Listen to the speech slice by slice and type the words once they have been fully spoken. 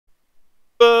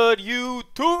good,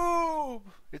 YouTube?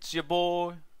 It's your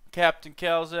boy, Captain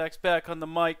Calzax, back on the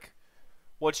mic.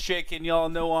 What's shaking? Y'all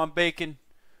know I'm baking.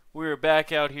 We're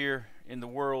back out here in the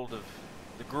world of,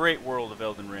 the great world of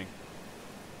Elden Ring.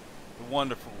 The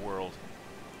wonderful world.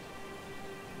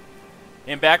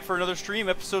 And back for another stream,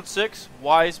 episode 6,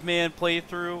 Wise Man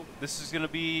playthrough. This is gonna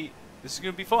be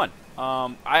fun.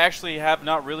 I actually have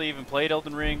not really even played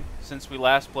Elden Ring since we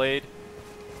last played.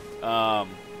 So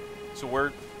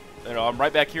I'm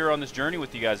right back here on this journey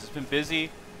with you guys. It's been busy,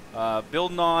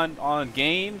 building on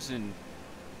games and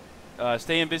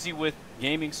staying busy with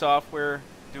gaming software,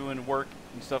 doing work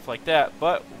and stuff like that.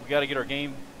 But we got to get our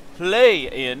game play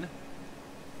in.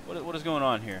 What is going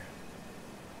on here?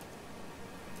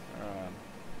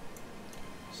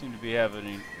 Seem to be having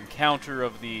an encounter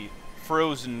of the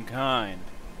frozen kind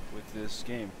with this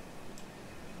game.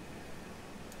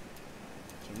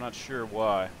 So I'm not sure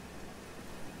why.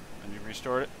 I need to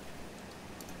restart it.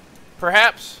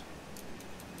 Perhaps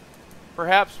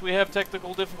we have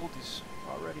technical difficulties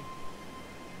already.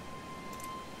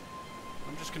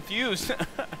 I'm just confused.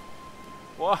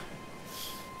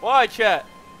 Why, chat?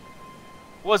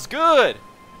 What's good?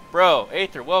 Bro,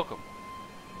 Aether, welcome.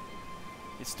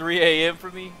 It's 3 a.m. for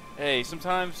me. Hey,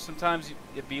 sometimes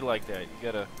it be like that.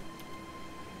 You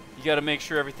gotta make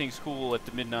sure everything's cool at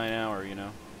the midnight hour, you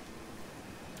know.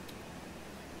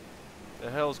 The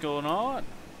hell's going on?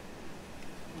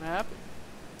 What happened?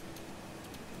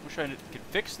 Wish I could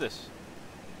fix this.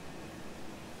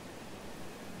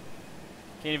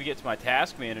 Can't even get to my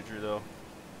task manager though.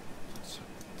 It's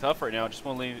tough right now. I just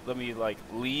want to let me like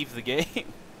leave the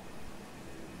game.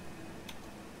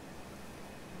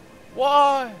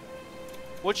 Why?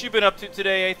 What you been up to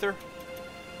today, Aether?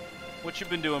 What you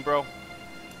been doing, bro?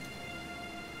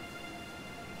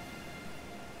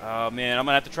 Oh man, I'm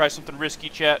gonna have to try something risky,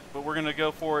 chat, but we're gonna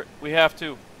go for it. We have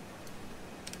to.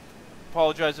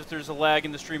 Apologize if there's a lag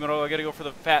in the stream at all. I gotta go for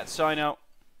the fat sign out.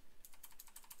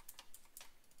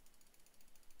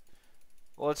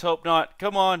 Well, let's hope not.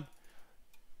 Come on.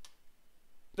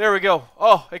 There we go.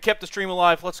 Oh, it kept the stream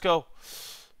alive. Let's go.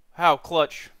 How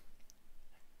clutch.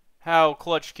 How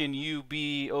clutch can you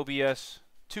be, OBS?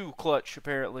 Too clutch,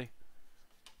 apparently.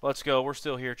 Let's go. We're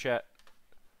still here, chat.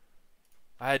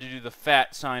 I had to do the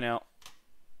fat sign out.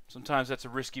 Sometimes that's a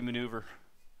risky maneuver.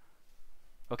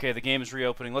 Okay, the game is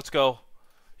reopening. Let's go.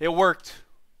 It worked.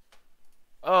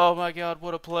 Oh my god,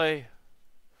 what a play.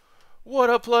 What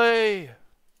a play.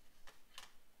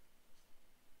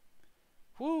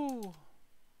 Woo.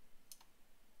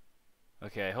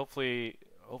 Okay, hopefully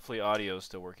audio is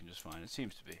still working just fine. It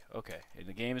seems to be. Okay, and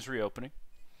the game is reopening.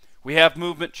 We have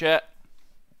movement, chat.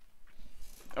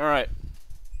 Alright.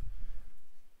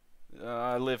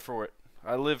 I live for it.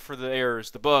 I live for the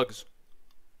errors, the bugs.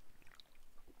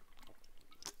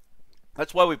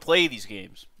 That's why we play these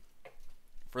games.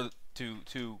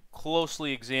 To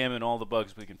closely examine all the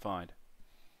bugs we can find.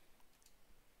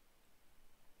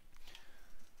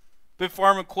 Been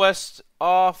farming quests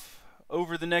off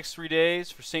over the next 3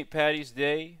 days for St. Patty's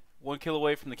Day. 1 kill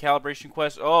away from the calibration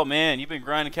quest. Oh man, you've been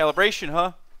grinding calibration,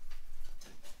 huh?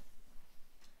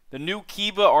 The new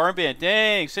Kiba armband.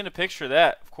 Dang, send a picture of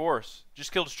that, of course.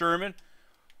 Just killed Sherman.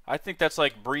 I think that's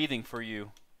like breathing for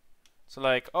you. So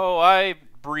like, oh, I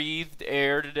breathed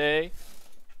air today,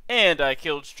 and I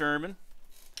killed Sherman.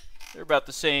 They're about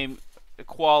the same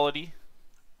quality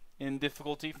in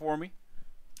difficulty for me.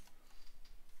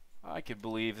 I could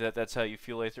believe that that's how you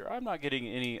feel, Aether. I'm not getting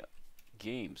any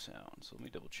game sounds. So let me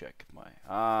double check my...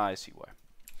 I see why.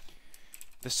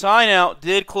 The sign out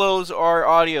did close our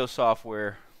audio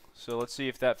software. So let's see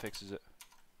if that fixes it.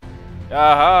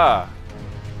 Aha!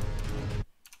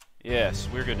 Yes,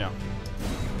 we're good now.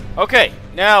 Okay,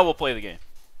 now we'll play the game.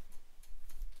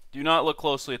 Do not look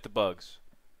closely at the bugs.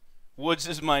 Woods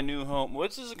is my new home.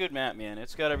 Woods is a good map, man.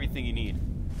 It's got everything you need.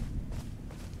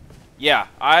 Yeah,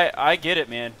 I get it,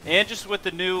 man. And just with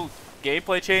the new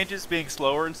gameplay changes, being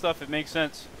slower and stuff, it makes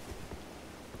sense.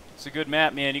 It's a good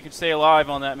map, man. You can stay alive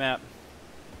on that map.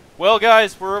 Well,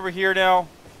 guys, we're over here now.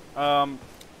 I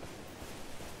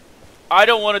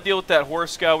don't want to deal with that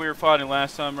horse scout we were fighting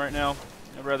last time right now.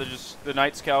 I'd rather just the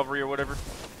Knights Cavalry or whatever.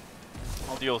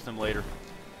 I'll deal with them later.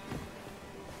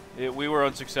 We were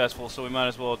unsuccessful, so we might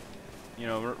as well, you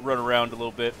know, run around a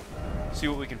little bit, see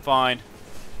what we can find.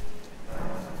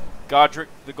 Godric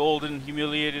the Golden,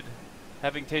 humiliated,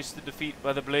 having tasted defeat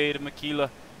by the blade of Makila,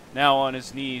 now on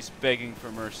his knees begging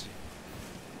for mercy.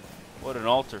 What an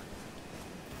altar.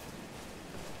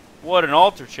 What an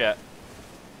altar, chat.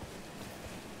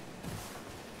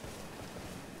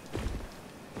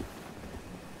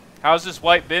 How's this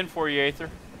wipe been for you, Aether?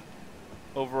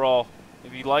 Overall,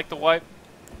 have you liked the wipe?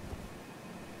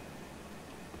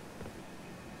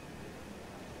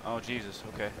 Oh, Jesus.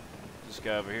 Okay. This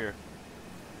guy over here.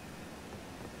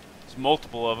 There's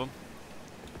multiple of them.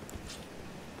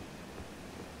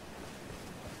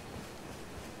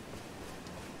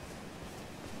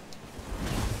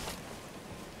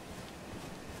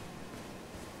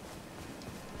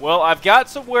 Well, I've got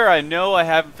somewhere I know I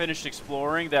haven't finished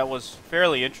exploring that was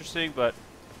fairly interesting, but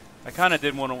I kind of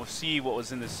did want to see what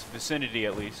was in this vicinity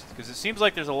at least, because it seems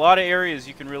like there's a lot of areas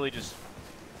you can really just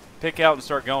pick out and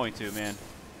start going to, man.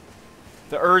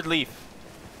 The Erd Leaf.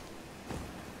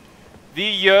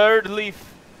 The Erd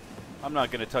Leaf. I'm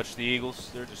not going to touch the eagles.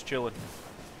 They're just chilling.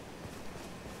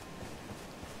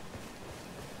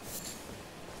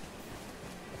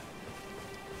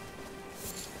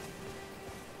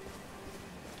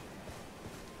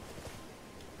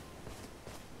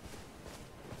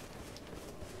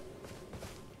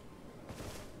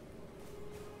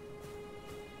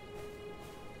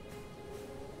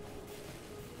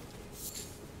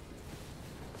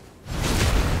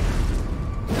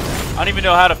 I don't even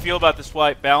know how to feel about this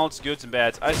fight. Balance, goods and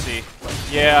bads. I see.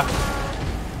 Yeah.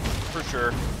 For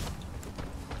sure.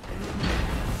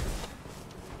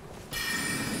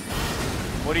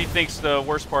 What do you think's the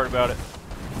worst part about it?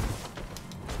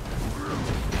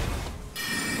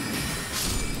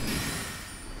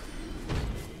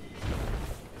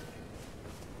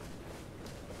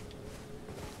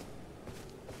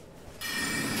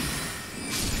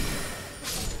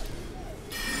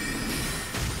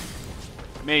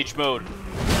 Mage mode.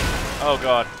 Oh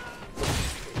god.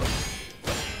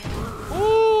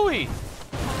 Woo-wee!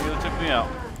 Really took me out.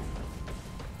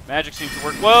 Magic seems to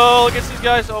work well against these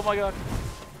guys. Oh my god.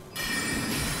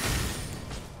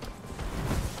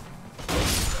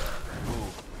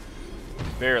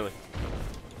 Ooh. Barely.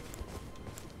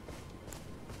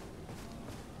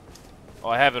 Oh,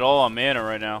 I have it all on mana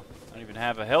right now. I don't even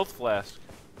have a health flask.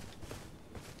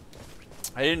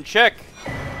 I didn't check.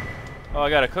 Oh, I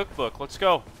got a cookbook. Let's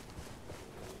go.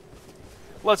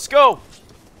 Let's go.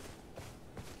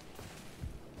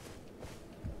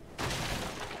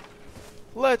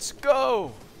 Let's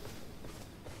go.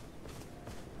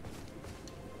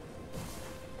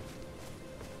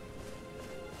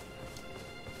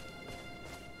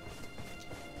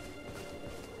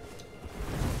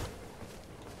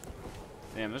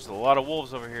 Damn, there's a lot of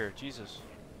wolves over here. Jesus.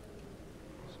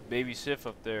 There's a baby Sif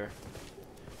up there.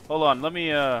 Hold on, let me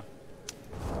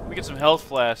get some health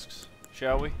flasks,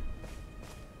 shall we?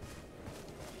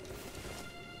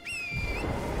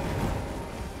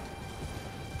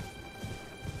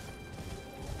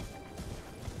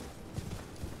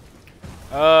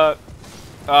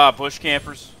 Bush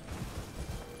campers.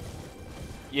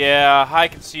 Yeah, high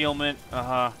concealment,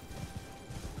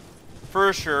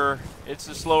 for sure. It's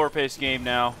a slower paced game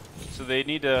now, so they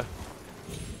need to,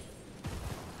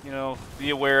 you know, be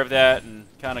aware of that and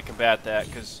kind of combat that,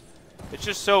 because it's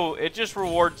just so, it just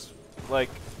rewards, like,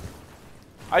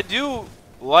 I do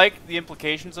like the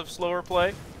implications of slower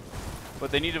play, but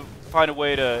they need to find a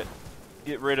way to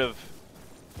get rid of,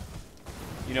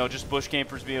 you know, just bush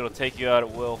campers being able to take you out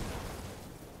at will.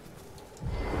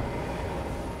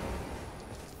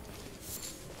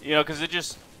 You know, because it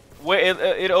just,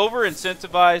 it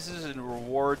over-incentivizes and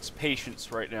rewards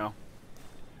patience right now.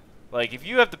 Like, if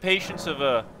you have the patience of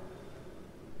a,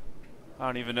 I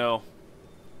don't even know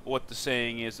what the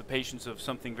saying is, the patience of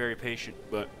something very patient,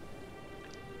 but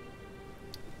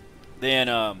then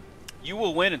you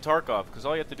will win in Tarkov, because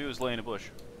all you have to do is lay in a bush.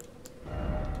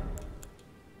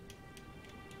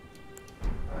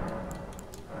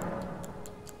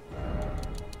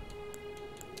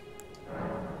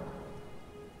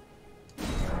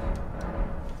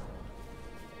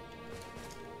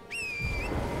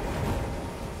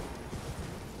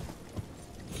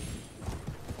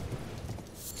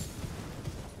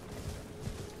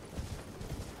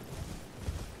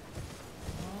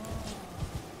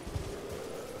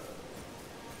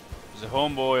 There's a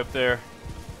homeboy up there.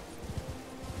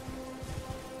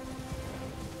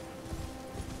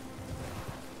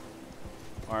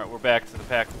 Alright, we're back to the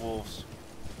pack of wolves.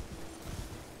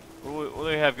 What do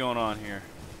they have going on here?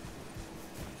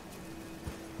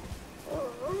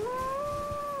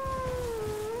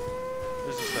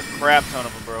 There's just a crap ton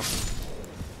of them, bro.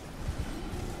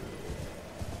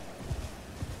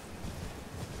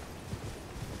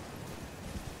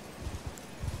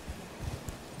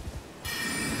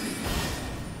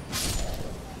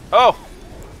 Oh!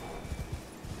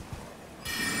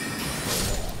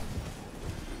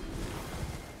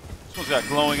 This one's got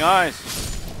glowing eyes.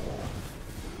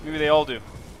 Maybe they all do.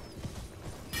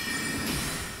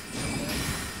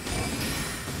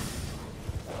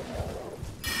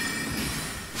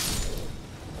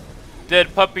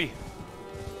 Dead puppy.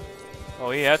 Oh,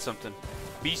 he had something.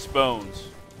 Beast bones.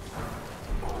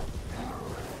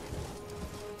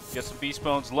 Get some beast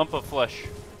bones. Lump of flesh.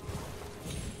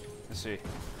 Let's see.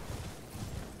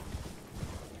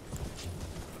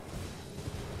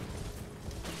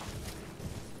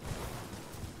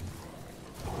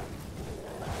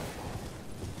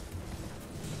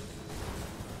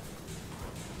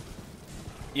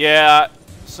 Yeah,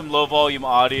 some low volume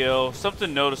audio,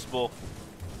 something noticeable.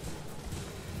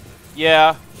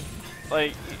 Yeah,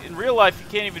 like in real life you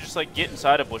can't even just like get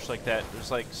inside a bush like that. There's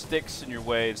like sticks in your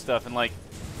way and stuff, and like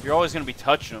you're always gonna be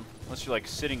touching them unless you're like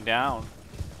sitting down,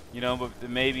 you know. But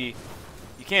maybe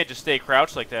you can't just stay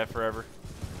crouched like that forever.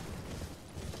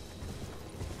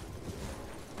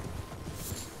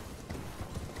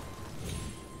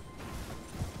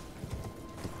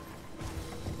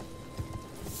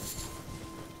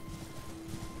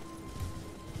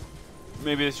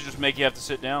 Maybe this should just make you have to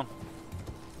sit down.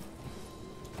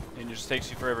 And it just takes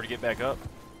you forever to get back up.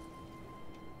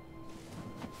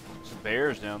 Some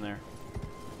bears down there.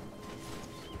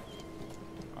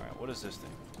 Alright, what is this thing?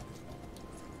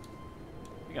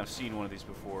 I think I've seen one of these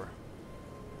before.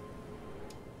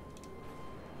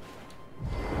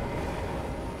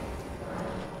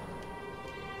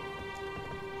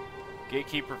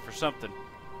 Gatekeeper for something.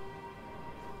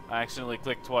 I accidentally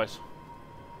clicked twice.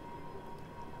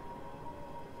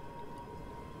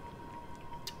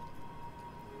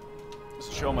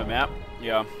 Show my map.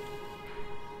 Yeah.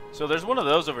 So there's one of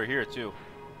those over here too.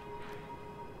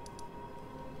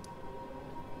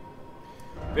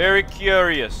 Very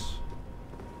curious.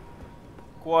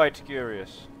 Quite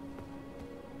curious.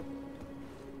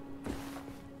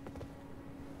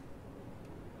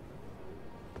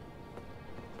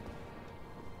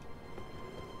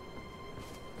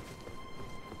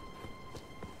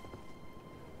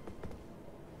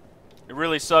 It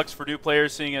really sucks for new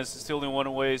players, seeing as it's the only one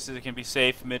of ways that it can be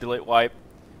safe mid to late wipe.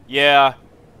 Yeah,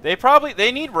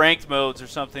 they need ranked modes or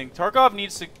something. Tarkov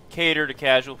needs to cater to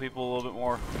casual people a little bit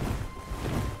more.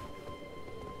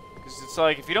 Because it's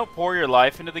like if you don't pour your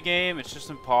life into the game, it's just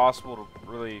impossible to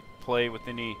really play with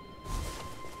any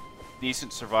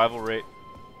decent survival rate.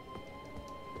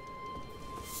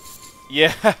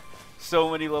 Yeah, so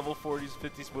many level 40s,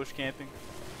 50s bush camping.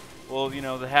 Well, you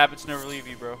know, the habits never leave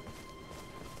you, bro.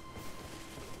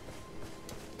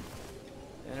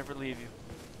 They never leave you.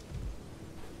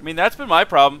 I mean, that's been my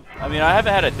problem. I mean, I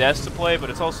haven't had a desk to play, but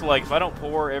it's also like if I don't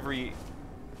pour every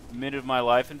minute of my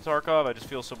life into Tarkov, I just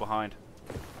feel so behind.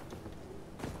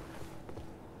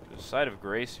 There's a site of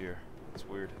grace here. It's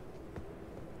weird.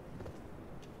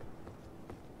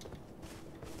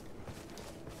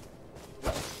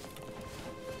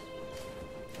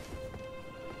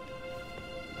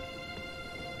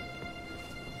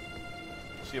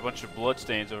 See a bunch of blood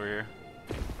stains over here.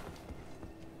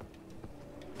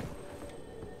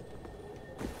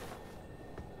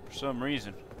 For some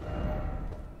reason.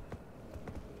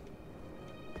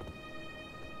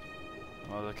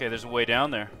 Well, okay, there's a way down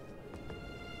there.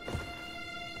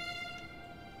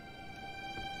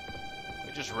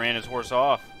 He just ran his horse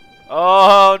off.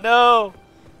 Oh no!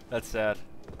 That's sad.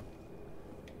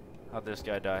 How'd this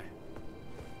guy die?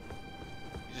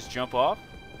 He just jump off?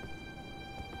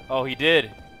 Oh, he did.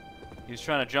 He was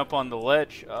trying to jump on the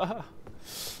ledge.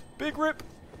 Big rip.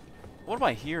 What am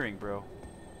I hearing, bro?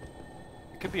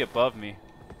 It could be above me.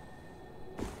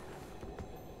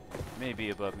 Maybe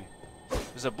above me.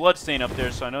 There's a blood stain up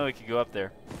there, so I know I could go up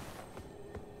there.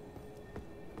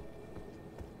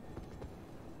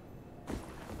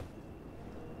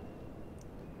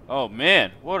 Oh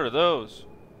man, what are those?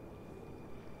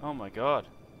 Oh my god.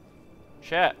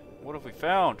 Chat, what have we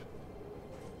found?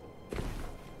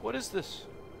 What is this?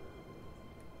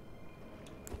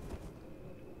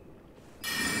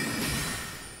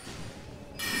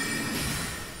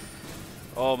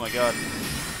 Oh my god.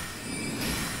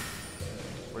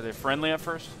 Were they friendly at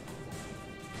first?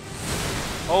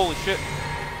 Holy shit.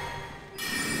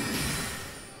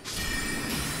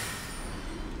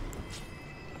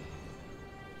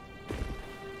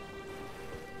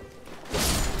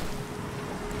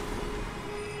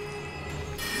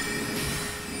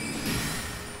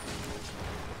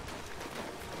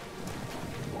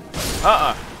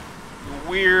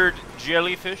 Weird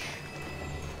jellyfish.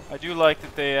 I do like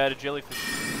that they added jellyfish.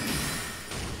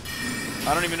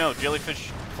 I don't even know.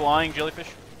 Jellyfish, flying jellyfish?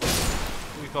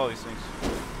 What do we call these things?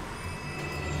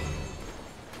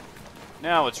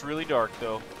 Now it's really dark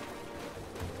though.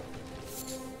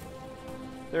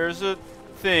 There's a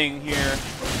thing here.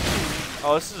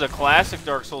 Oh, this is a classic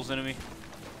Dark Souls enemy.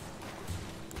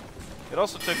 It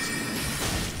also took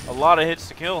a lot of hits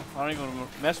to kill. I don't even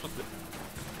mess with it.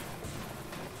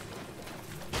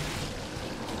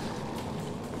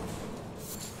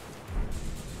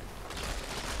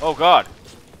 Oh god.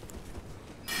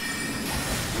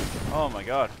 Oh my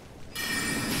god.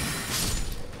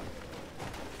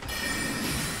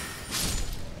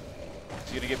 Is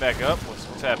he gonna get back up?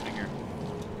 What's happening here?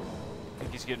 I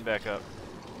think he's getting back up.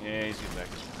 Yeah, he's getting back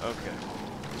up. Okay.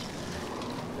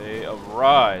 They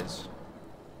arise.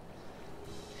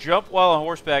 Jump while on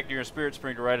horseback near a spirit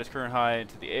spring to ride its current high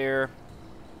into the air.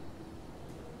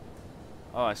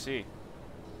 Oh, I see.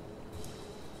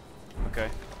 Okay.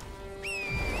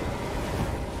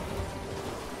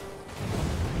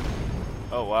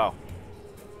 Oh, wow.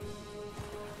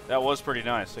 That was pretty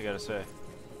nice, I gotta say.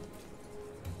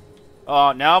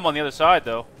 Now I'm on the other side,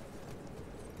 though.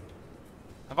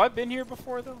 Have I been here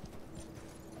before, though?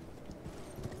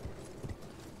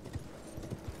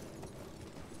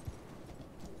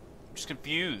 I'm just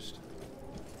confused.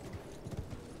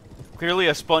 Clearly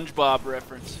a SpongeBob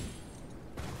reference.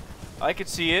 I could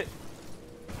see it.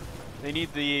 They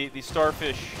need the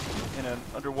starfish and an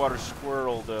underwater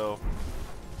squirrel, though,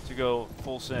 to go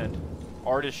full send.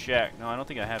 Artist Shack. No, I don't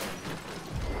think I have it.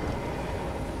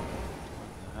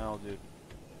 What the hell, dude?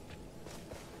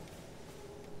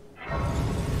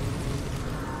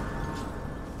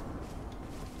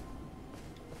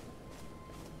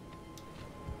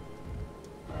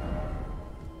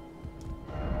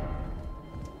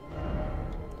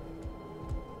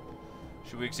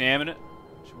 Should we examine it?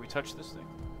 Should we touch this thing?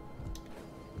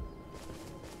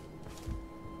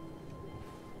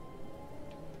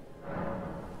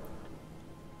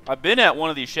 I've been at one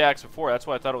of these shacks before, that's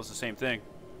why I thought it was the same thing.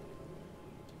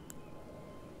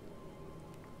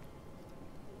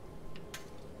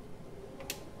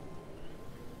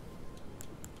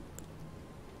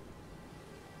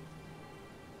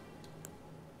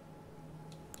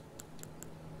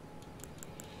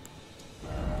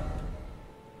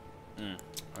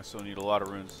 I still need a lot of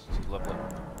runes to level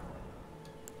up.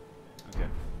 Okay.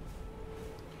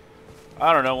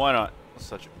 I don't know, why not? Let's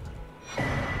touch it.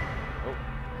 Oh.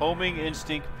 Homing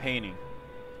Instinct Painting.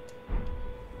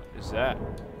 What is that?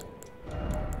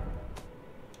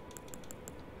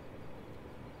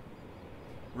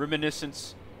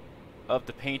 Reminiscence of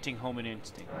the painting Homing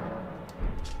Instinct.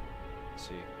 Let's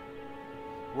see.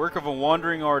 Work of a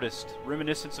wandering artist.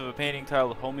 Reminiscence of a painting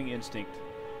titled Homing Instinct.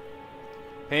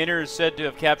 Painter is said to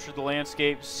have captured the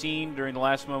landscape seen during the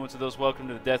last moments of those welcome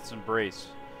to the death's embrace.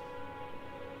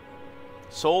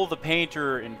 Soul of the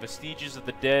painter and vestiges of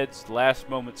the dead's last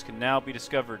moments can now be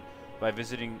discovered by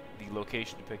visiting the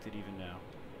location depicted even now.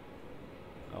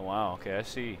 Oh wow, okay, I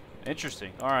see.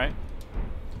 Interesting, alright.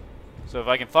 So if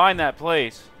I can find that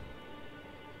place,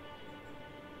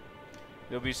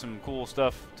 there'll be some cool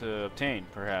stuff to obtain,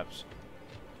 perhaps.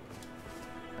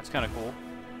 That's kind of cool.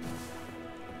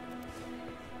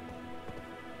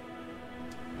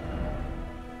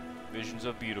 Visions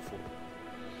of Beautiful.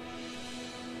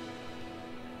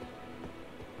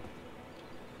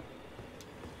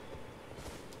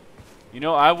 You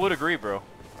know, I would agree, bro.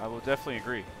 I would definitely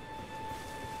agree.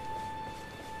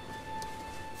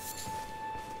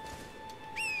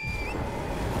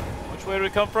 Which way do we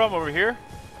come from? Over here?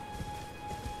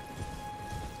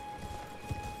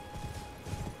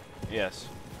 Yes.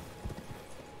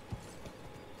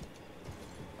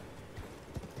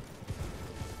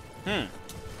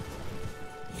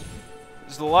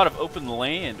 There's a lot of open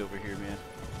land over here, man.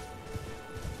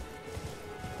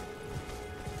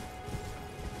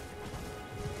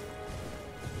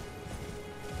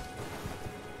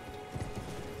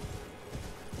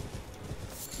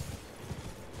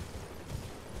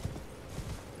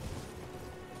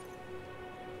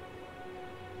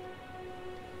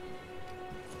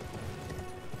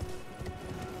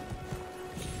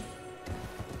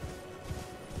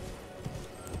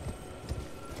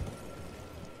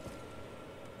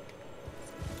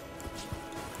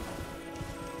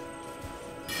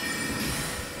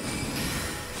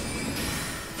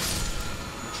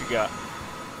 Got?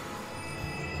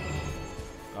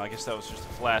 Oh, I guess that was just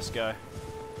a flask guy.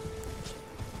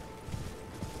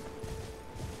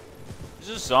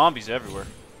 There's just zombies everywhere.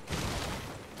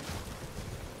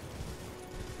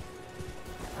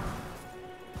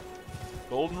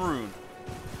 Golden rune.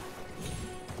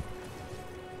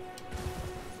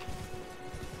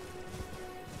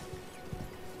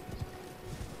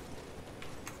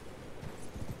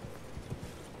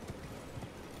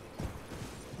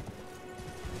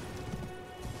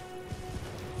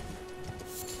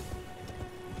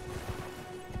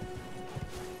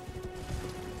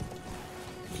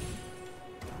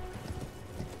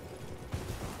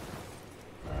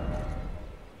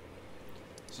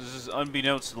 So this is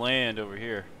unbeknownst land over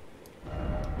here.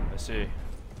 I see.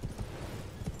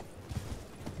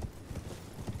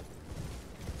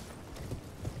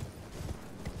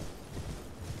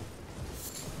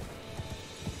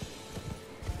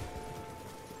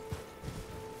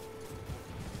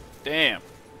 Damn.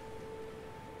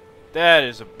 That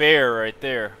is a bear right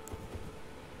there.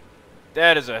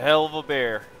 That is a hell of a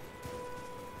bear.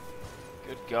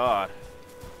 Good God.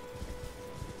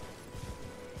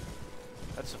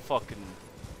 That's a fucking...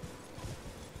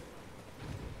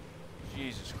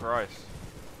 Jesus Christ.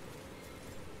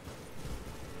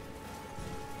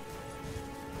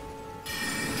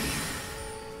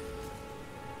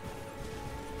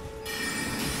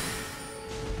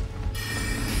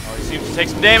 Oh, he seems to take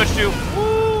some damage too.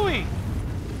 Woo-wee.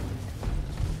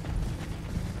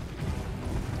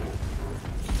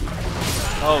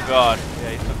 Oh God.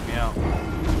 Yeah, he took me out.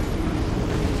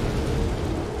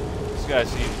 This guy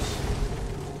seems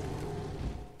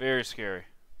very scary.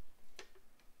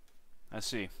 Let's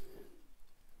see.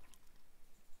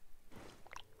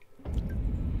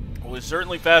 Well, he's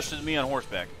certainly faster than me on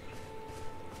horseback.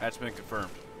 That's been confirmed.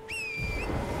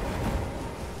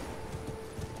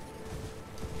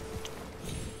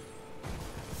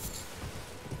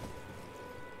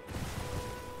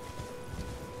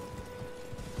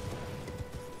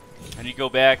 And you go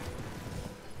back,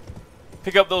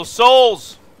 pick up those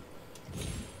souls,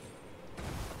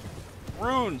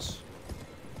 runes,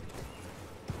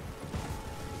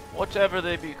 whatever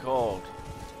they be called.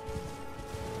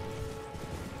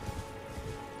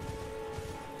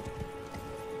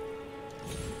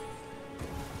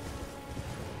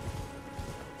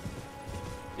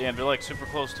 Damn, they're like super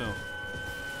close to him.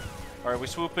 Alright, we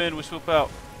swoop in, we swoop out.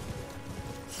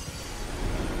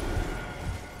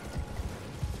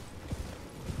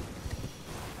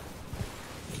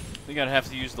 I think I'd have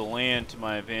to use the land to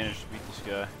my advantage to beat this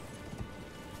guy.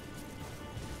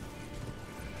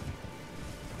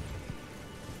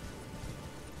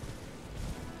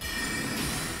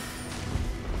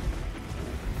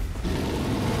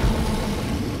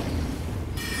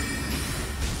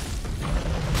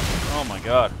 Oh my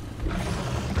God.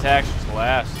 Attacks just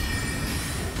last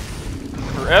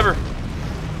forever.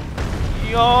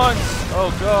 Eons.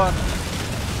 Oh God.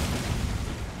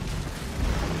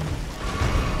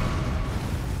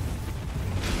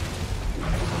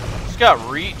 Just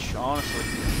got reach, honestly.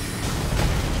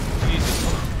 Jesus.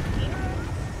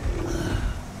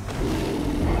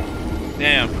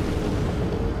 Damn.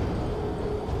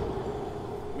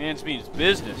 Man's means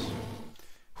business.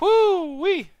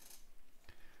 Whoo-wee.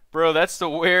 Bro, that's the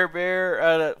werebear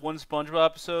out of that one SpongeBob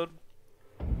episode.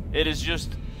 It is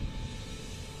just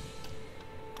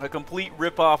a complete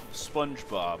rip-off of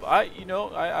SpongeBob.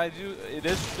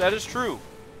 That is true.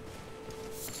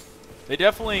 They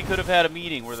definitely could have had a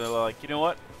meeting where they're like, you know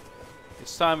what?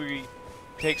 It's time we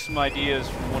take some ideas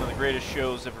from one of the greatest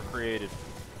shows ever created.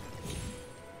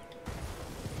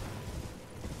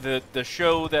 The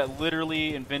show that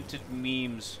literally invented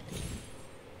memes.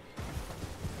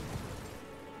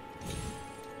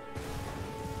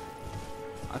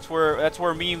 That's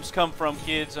where memes come from,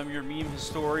 kids. I'm your meme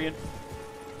historian.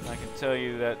 I can tell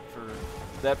you that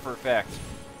for a fact.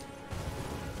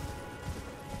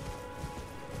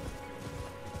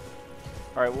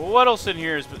 All right. Well, what else in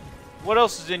here is? What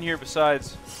else is in here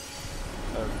besides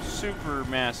a super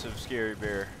massive scary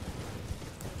bear?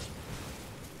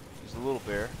 There's a little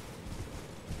bear.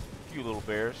 A few little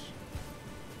bears.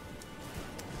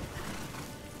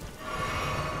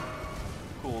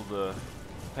 Cool to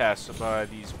pass by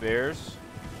these bears.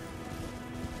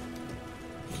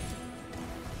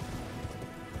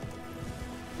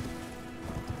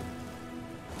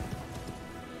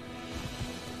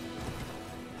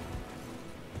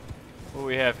 What do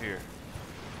we have here?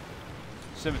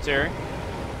 Cemetery.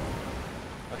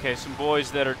 Okay, some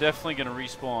boys that are definitely going to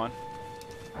respawn.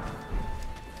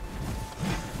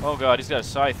 Oh God, he's got a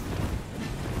scythe.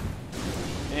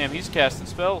 Damn, he's casting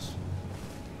spells.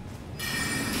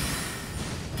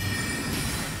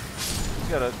 He's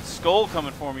got a skull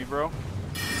coming for me, bro.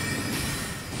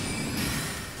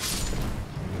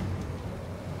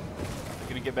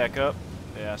 Gonna get back up?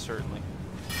 Yeah, certainly.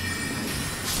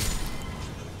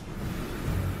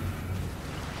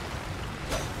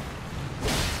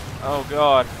 Oh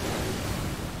God.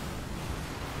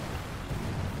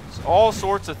 There's all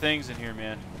sorts of things in here,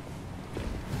 man.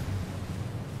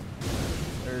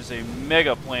 There's a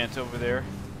mega plant over there.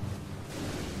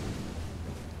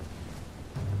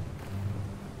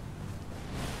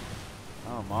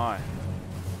 Oh my.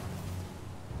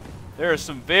 There are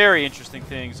some very interesting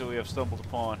things that we have stumbled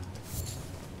upon.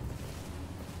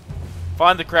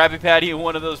 Find the Krabby Patty in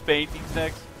one of those paintings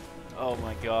next. Oh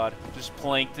my God. Just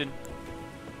plankton.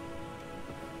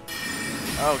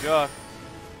 Oh God.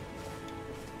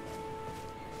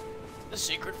 The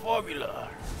secret formula.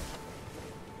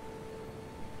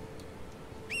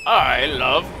 I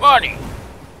love money.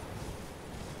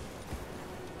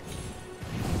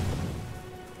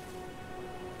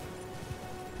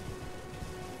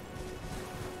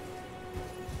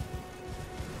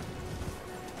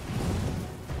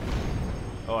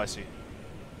 Oh, I see.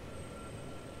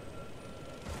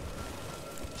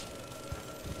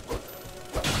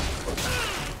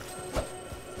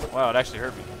 Wow, it actually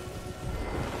hurt me.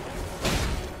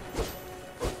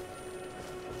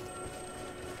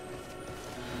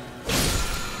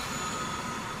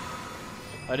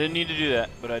 I didn't need to do that,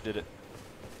 but I did it.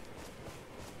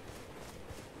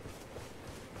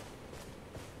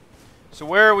 So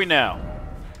where are we now?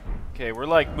 Okay, we're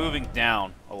like moving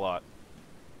down a lot.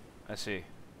 I see.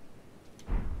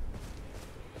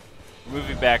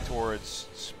 Moving back towards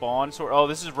spawn. Oh,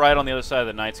 this is right on the other side of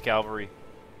the Knights Cavalry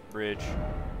bridge.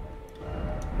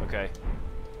 Okay.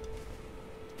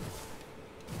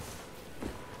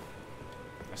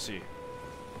 I see.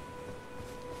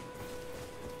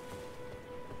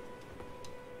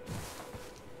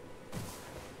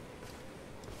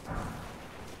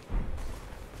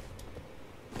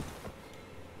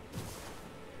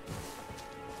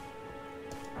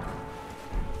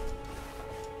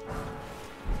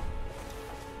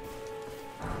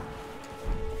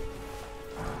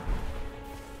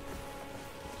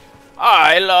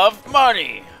 I love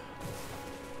money.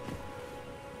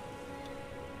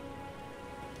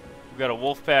 We got a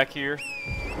wolf pack here.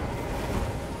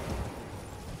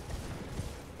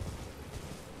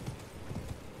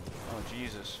 Oh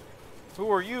Jesus!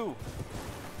 Who are you?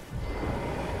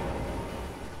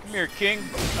 Come here, King.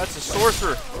 That's a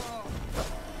sorcerer.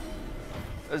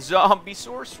 A zombie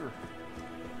sorcerer.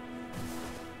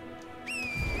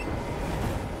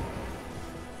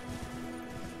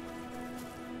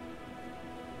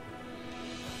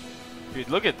 Dude,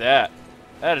 look at that.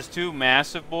 That is two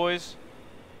massive boys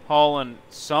hauling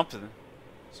something.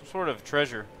 Some sort of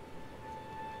treasure.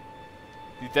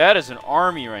 Dude, that is an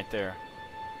army right there.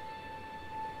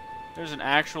 There's an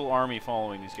actual army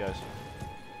following these guys.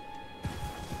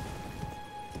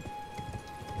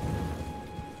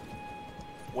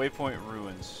 Waypoint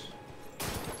ruins.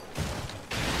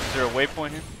 Is there a waypoint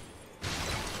here?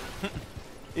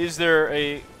 Is there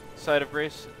a site of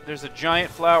grace? There's a giant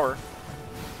flower.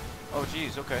 Oh,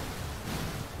 geez, okay.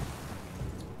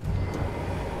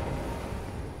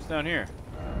 What's down here?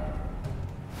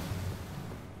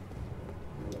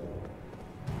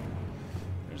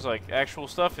 There's like actual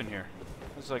stuff in here.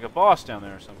 There's like a boss down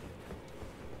there or something.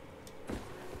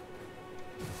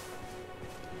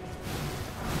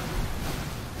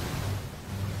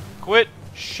 Quit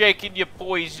shaking your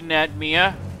poison at me,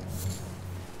 huh?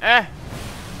 Eh?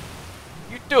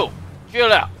 You do.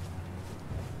 Chill out.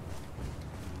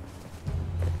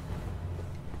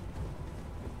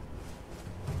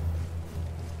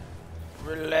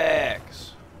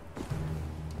 Relax.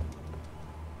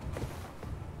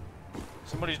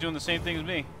 Somebody's doing the same thing as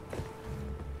me.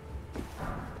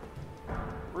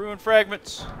 Ruin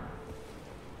fragments.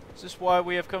 Is this why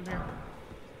we have come here?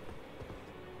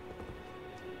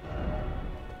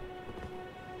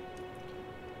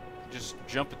 Just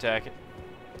jump attack it.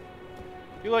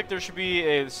 I feel like there should be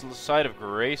a site of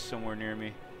grace somewhere near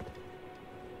me.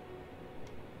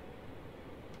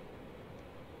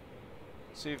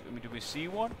 See if, do we see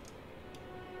one?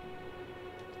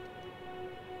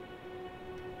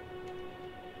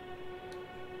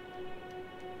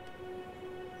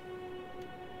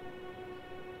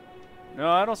 No,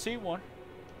 I don't see one.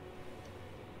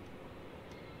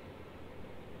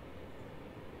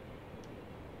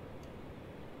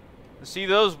 See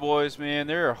those boys, man.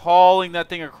 They're hauling that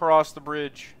thing across the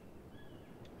bridge.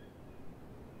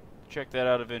 Check that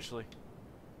out eventually.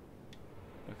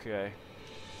 Okay.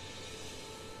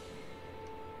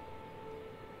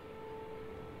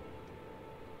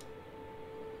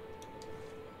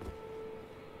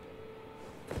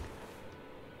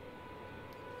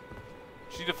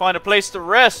 Just need to find a place to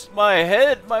rest my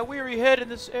head, my weary head in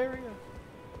this area.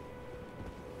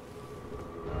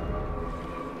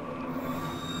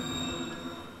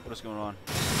 What's going on?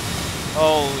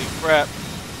 Holy crap.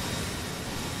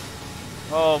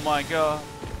 Oh my god.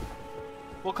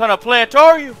 What kind of plant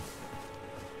are you?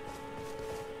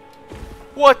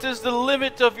 What is the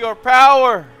limit of your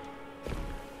power?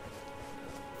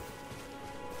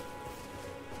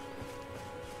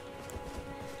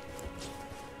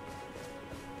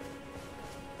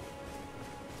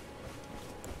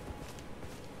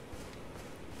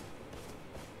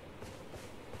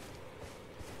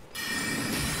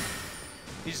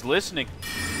 He's listening.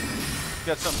 He's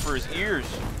got something for his ears.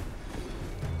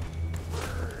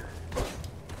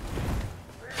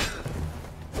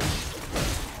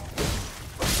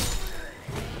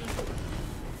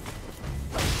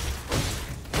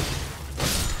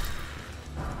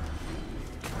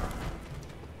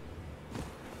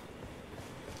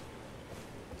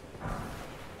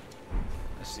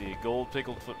 I see. Gold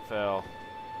pickled foot fowl.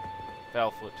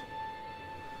 Foul foot.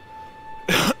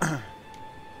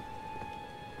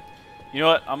 You know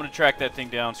what? I'm going to track that thing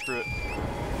down. Screw it.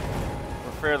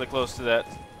 We're fairly close to that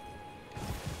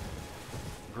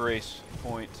grace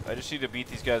point. I just need to beat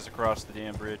these guys across the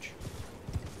damn bridge.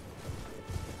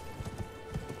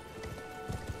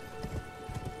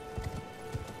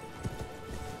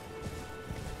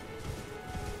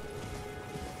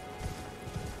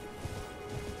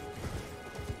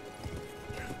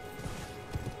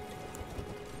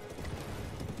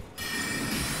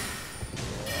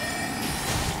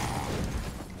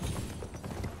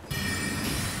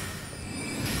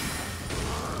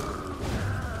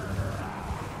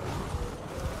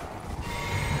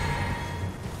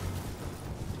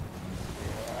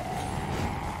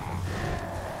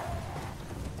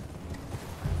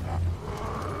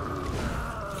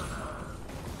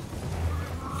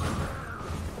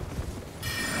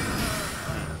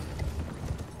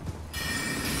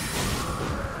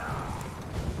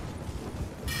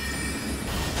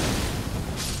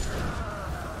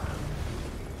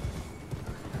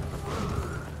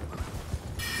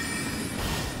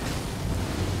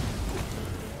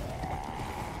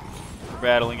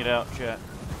 Battling it out, chat.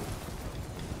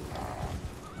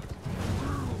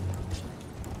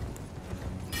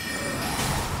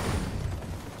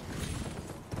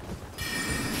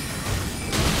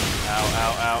 Ow,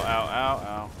 ow, ow, ow, ow,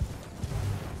 ow.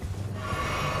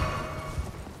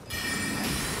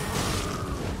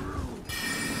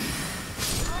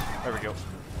 There we go.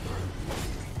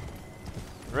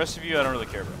 The rest of you, I don't really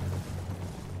care about.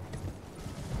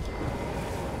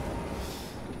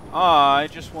 I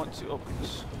just want to open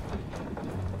this.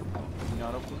 Can you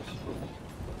not open this?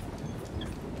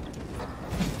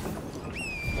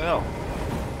 What the hell?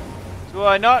 Do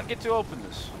I not get to open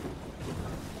this?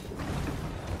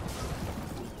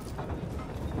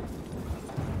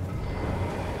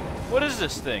 What is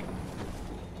this thing?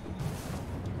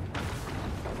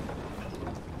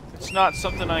 It's not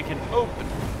something I can open.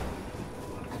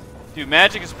 Dude,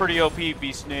 magic is pretty OP,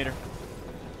 Beastinator.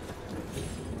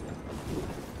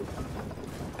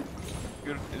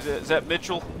 Is that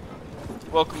Mitchell?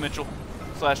 Welcome, Mitchell.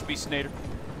 / Beastinator.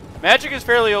 Magic is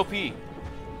fairly OP.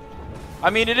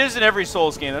 I mean, it is in every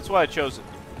Souls game. That's why I chose it.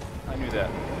 I knew that.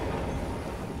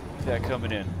 That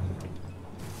coming in.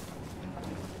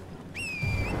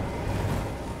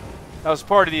 That was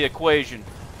part of the equation.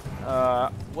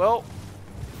 Well,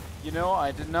 you know,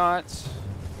 I did not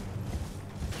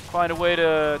find a way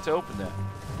to open that.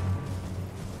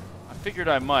 I figured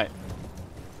I might.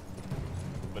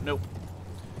 But nope.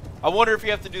 I wonder if you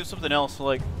have to do something else,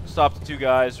 like stop the two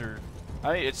guys, or...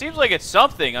 I mean, it seems like it's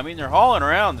something. I mean, they're hauling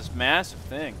around this massive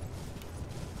thing.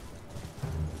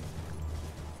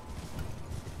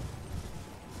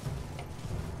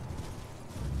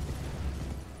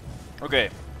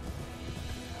 Okay.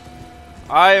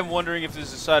 I am wondering if this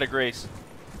is a side of grace.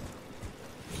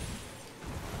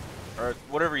 Or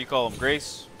whatever you call them.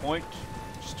 Grace point.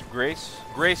 Just a grace.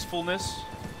 Gracefulness.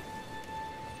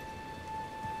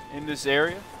 In this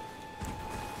area.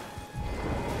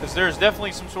 Because there's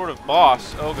definitely some sort of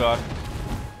boss. Oh god.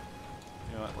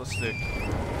 You know what? Let's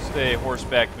stay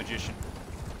horseback magician.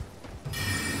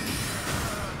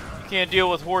 You can't deal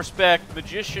with horseback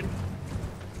magician.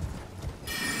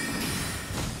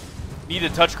 Need a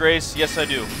touch grace? Yes, I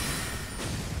do.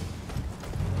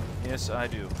 Yes, I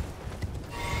do.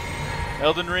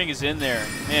 Elden Ring is in there.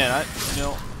 Man, I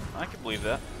can believe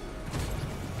that.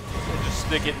 Just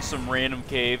stick it in some random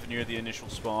cave near the initial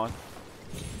spawn.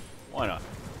 Why not?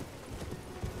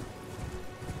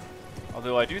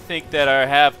 Although I do think that I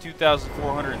have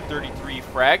 2,433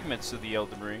 fragments of the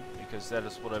Elden Ring, because that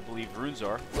is what I believe runes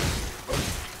are.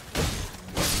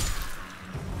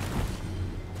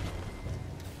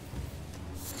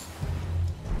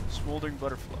 Smoldering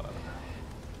butterfly.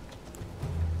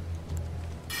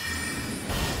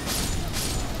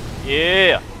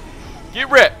 Yeah! Get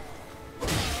wrecked!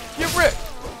 Get wrecked!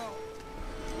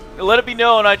 Let it be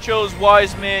known I chose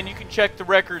Wise Man. You can check the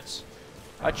records.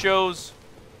 I chose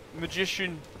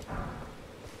Magician,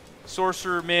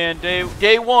 Sorcerer Man,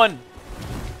 day one.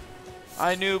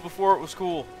 I knew before it was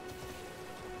cool.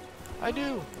 I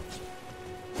knew.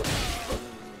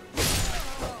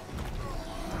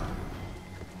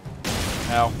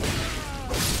 Ow.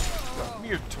 Give me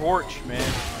your torch,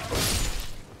 man.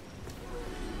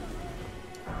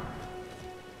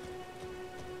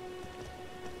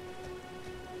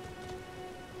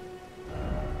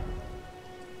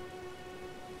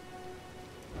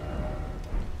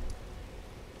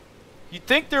 You'd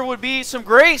think there would be some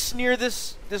grace near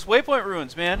this waypoint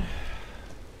ruins, man.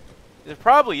 There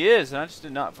probably is, and I just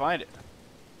did not find it.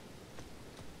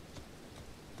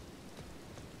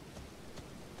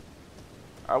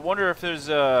 I wonder if there's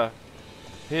a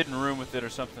hidden room with it or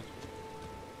something.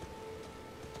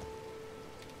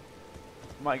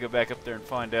 Might go back up there and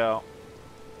find out.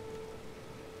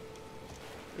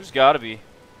 There's got to be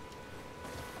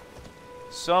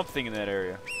something in that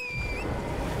area.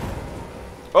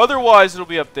 Otherwise, it'll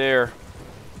be up there.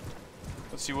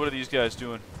 Let's see, what are these guys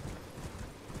doing?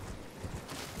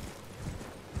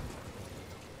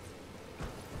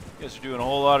 You guys are doing a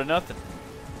whole lot of nothing.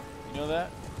 You know that?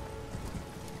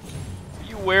 Are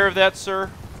you aware of that, sir?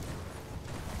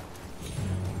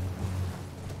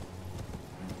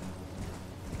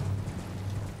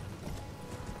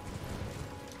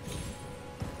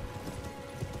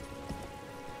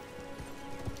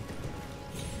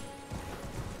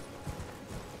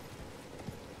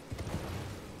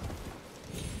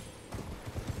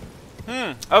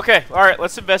 Okay, alright,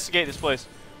 let's investigate this place.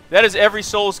 That is every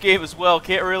Souls game as well.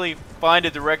 Can't really find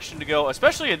a direction to go,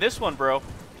 especially in this one, bro.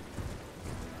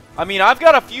 I mean, I've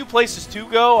got a few places to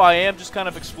go. I am just kind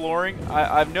of exploring.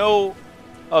 I know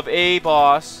of a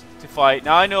boss to fight.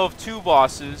 Now I know of 2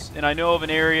 bosses, and I know of an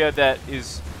area that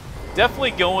is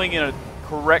definitely going in a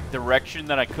correct direction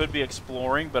that I could be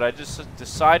exploring, but I just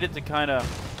decided to kind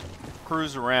of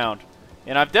cruise around.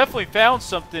 And I've definitely found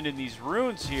something in these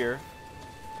ruins here.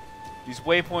 These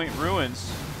waypoint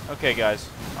ruins. Okay, guys.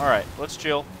 Alright, let's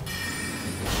chill.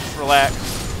 Just relax.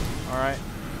 Alright.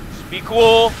 Just be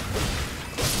cool.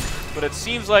 But it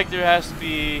seems like there has to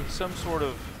be some sort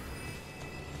of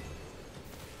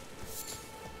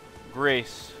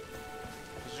grace.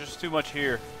 There's just too much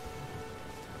here.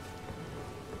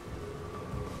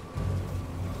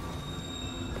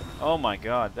 Oh my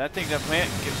god. That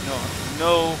plant gives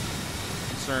no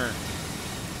concern.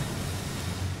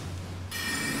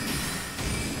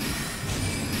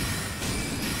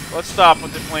 Let's stop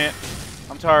with the plant.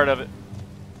 I'm tired of it.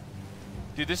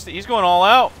 Dude, he's going all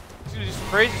out. He's gonna do some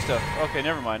crazy stuff. Okay,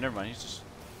 never mind. He's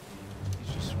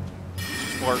just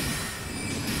flirting.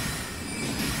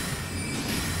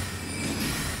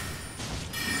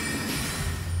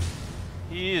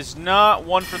 He is not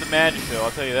one for the magic, though.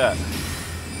 I'll tell you that.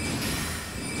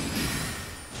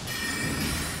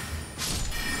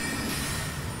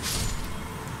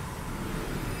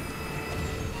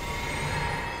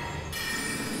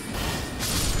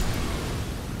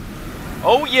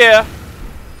 Oh yeah!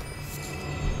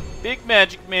 Big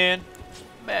magic man.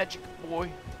 Magic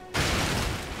boy.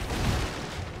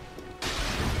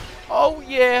 Oh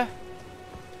yeah!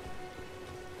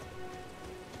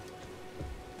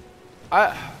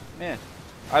 Man,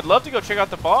 I'd love to go check out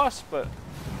the boss, but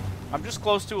I'm just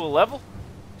close to a level.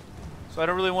 So I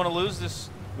don't really want to lose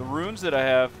the runes that I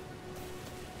have.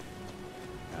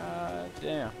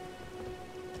 Damn.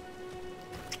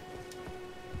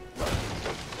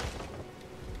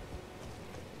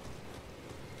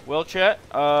 Well, chat,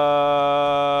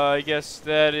 I guess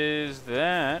that is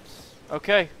that.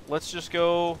 Okay, let's just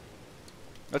go.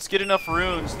 Let's get enough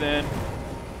runes then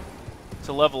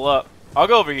to level up. I'll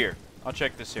go over here. I'll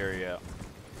check this area out.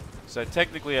 Because I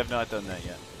technically have not done that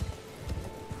yet.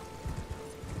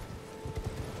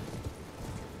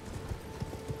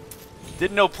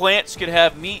 Didn't know plants could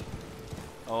have meat.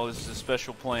 Oh, this is a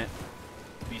special plant.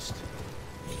 Beast.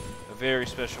 A very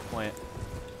special plant.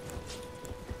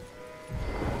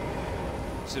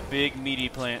 It's a big, meaty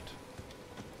plant.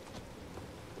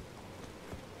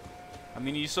 I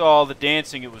mean, you saw all the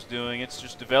dancing it was doing. It's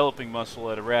just developing muscle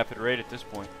at a rapid rate at this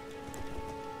point.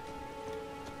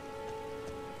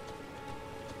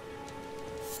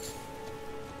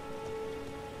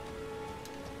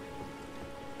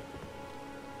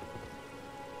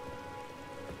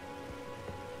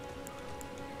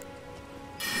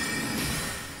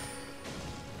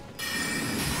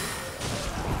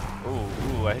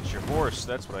 Ooh, I hit your horse.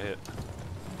 That's what I hit.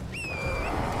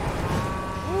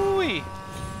 Ooh-wee.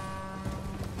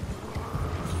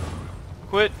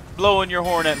 Quit blowing your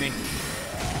horn at me.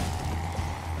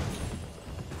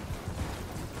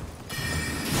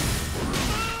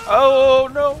 Oh,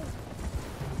 no.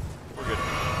 We're good.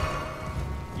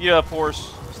 Eat up,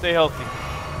 horse. Stay healthy.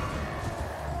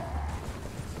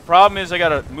 The problem is I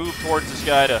gotta move towards this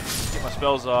guy to get my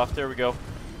spells off. There we go.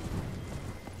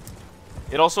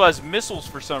 It also has missiles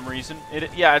for some reason.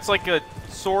 Yeah, it's like a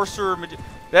sorcerer.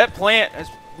 That plant has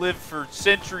lived for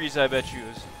centuries, I bet you.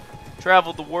 Has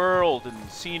traveled the world and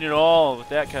seen it all with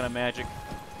that kind of magic.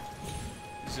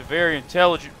 It's a very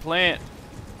intelligent plant.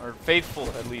 Or faithful,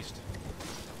 at least.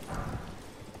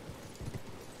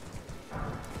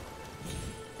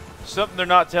 Something they're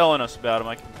not telling us about him,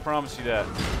 I can promise you that.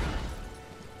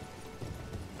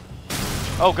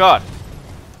 Oh god.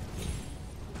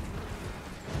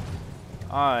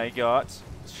 I got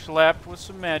slapped with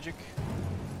some magic.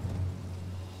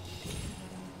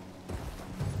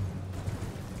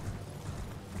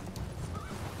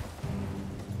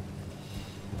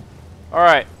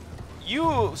 Alright.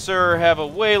 You, sir, have a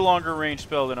way longer range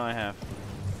spell than I have.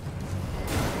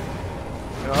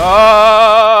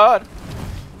 God!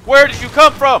 Where did you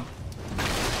come from?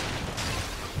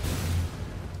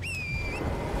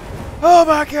 Oh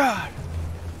my god!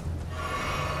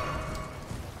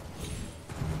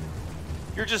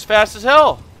 You're just fast as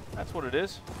hell. That's what it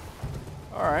is.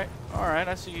 Alright,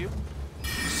 I see you.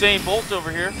 Usain Bolt over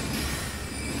here.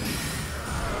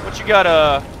 What you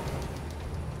got,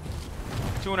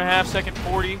 2.5 second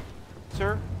 40,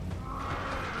 sir?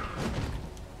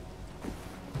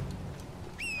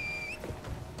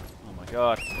 Oh my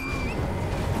god.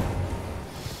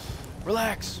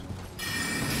 Relax.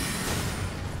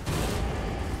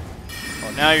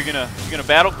 Oh, now you're gonna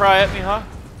battle cry at me, huh?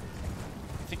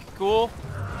 You think you're cool?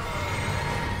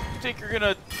 You think you're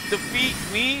gonna defeat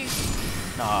me?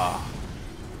 Nah.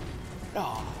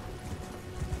 No.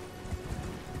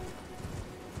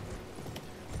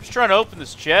 I'm just trying to open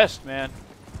this chest, man.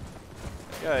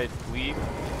 That guy leave.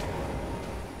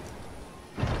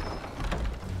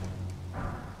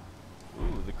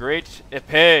 Ooh, the Great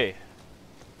Epee.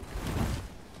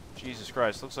 Jesus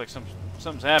Christ, looks like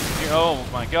something's happening here. Oh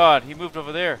my god, he moved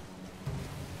over there.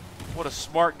 What a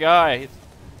smart guy.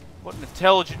 What an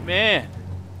intelligent man.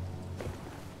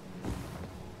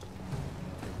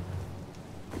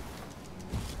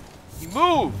 He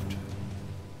moved.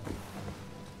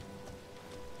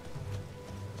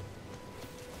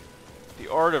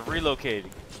 The art of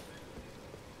relocating.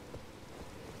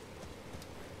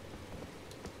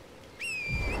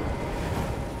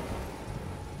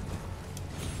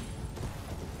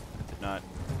 Did not.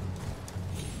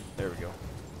 There we go.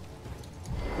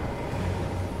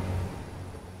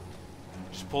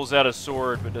 Just pulls out a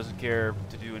sword, but doesn't care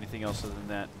to do anything else other than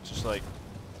that. It's just like,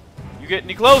 you get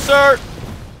any closer,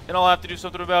 and I'll have to do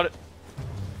something about it.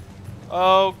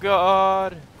 Oh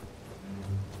god.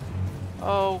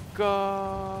 Oh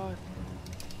god.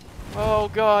 Oh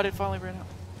god, it finally ran out.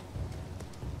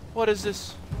 What is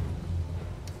this?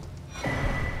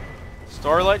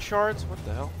 Starlight shards? What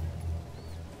the hell?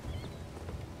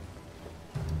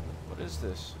 What is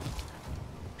this?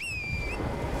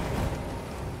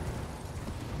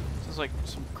 This is like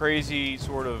some crazy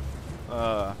sort of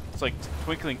it's like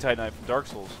Twinkling Titanite from Dark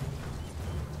Souls.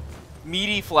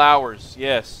 Meaty flowers.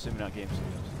 Yes, Simnot Game Studios.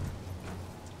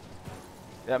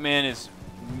 That man is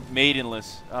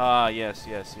maidenless. Ah, yes,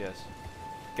 yes, yes.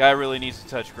 Guy really needs to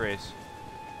touch Grace.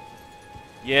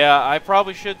 Yeah, I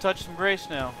probably should touch some Grace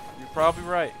now. You're probably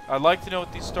right. I'd like to know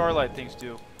what these starlight things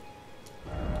do.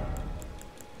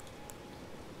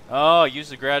 Oh, use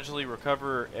to gradually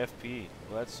recover FP.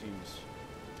 Well, that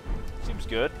seems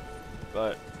good,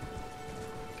 but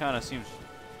kind of seems.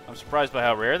 I'm surprised by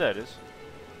how rare that is.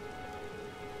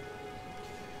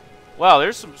 Wow,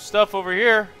 there's some stuff over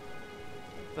here.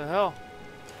 What the hell?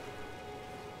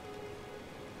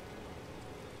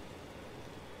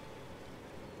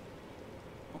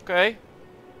 Okay.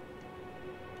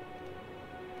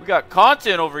 We got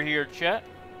content over here, chat.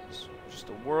 It's just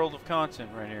a world of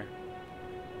content right here.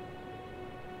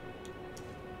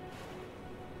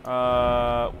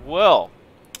 Well,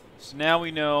 so now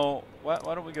we know. Why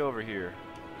don't we go over here?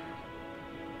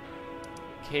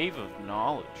 Cave of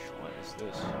Knowledge. What is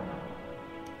this?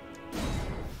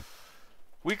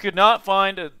 We could not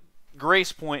find a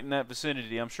grace point in that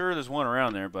vicinity. I'm sure there's one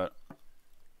around there, but...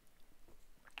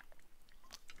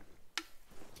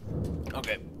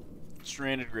 Okay.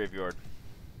 Stranded Graveyard.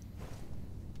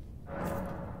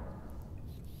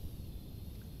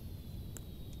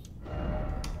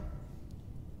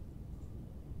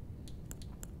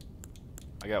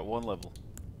 I got one level.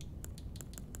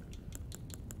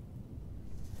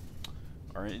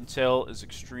 Our intel is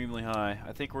extremely high.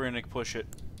 I think we're going to push it.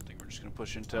 I think we're just going to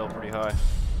push intel pretty high.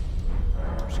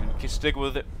 We're just going to stick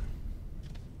with it.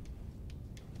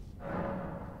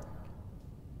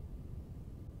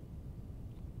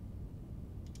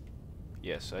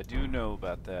 Yes, I do know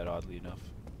about that, oddly enough.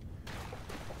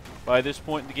 By this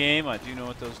point in the game, I do know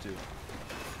what those do.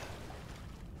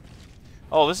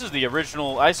 Oh, this is the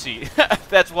original. I see.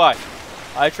 That's why.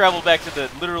 I traveled back to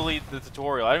literally the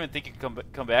tutorial. I didn't even think you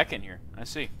could come back in here. I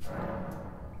see.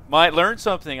 Might learn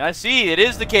something. I see. It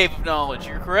is the Cave of Knowledge.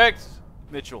 You're correct,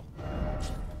 Mitchell.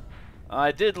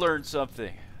 I did learn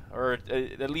something. Or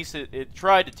at least it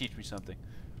tried to teach me something.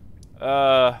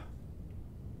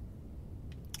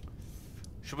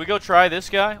 Should we go try this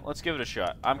guy? Let's give it a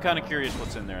shot. I'm kind of curious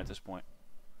what's in there at this point.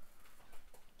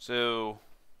 So,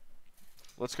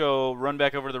 let's go run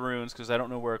back over to the ruins, because I don't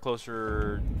know where a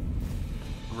closer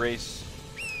grace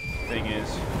thing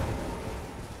is.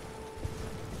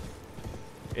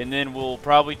 And then we'll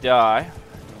probably die.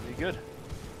 That'll be good.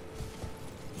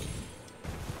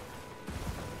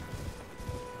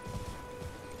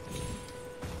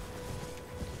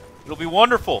 It'll be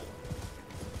wonderful.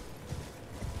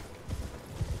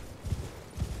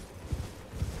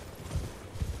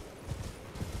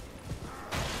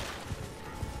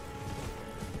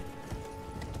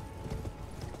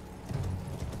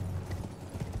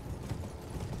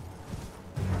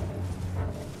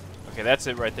 Okay, that's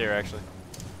it right there, actually.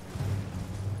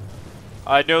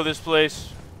 I know this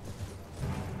place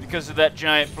because of that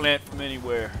giant plant from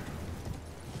anywhere.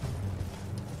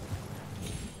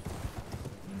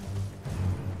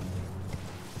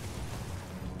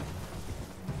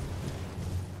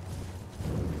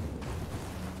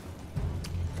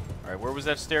 Alright, where was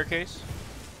that staircase?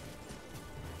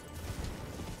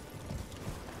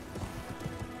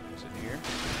 Is it here?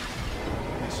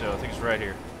 I think so. I think it's right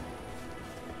here.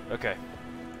 Okay.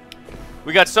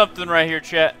 We got something right here,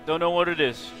 chat. Don't know what it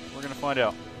is. We're gonna find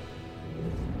out.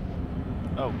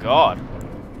 Oh, God.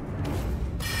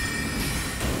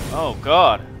 Oh,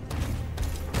 God.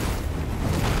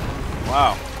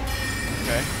 Wow.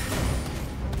 Okay.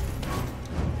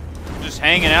 Just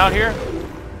hanging out here?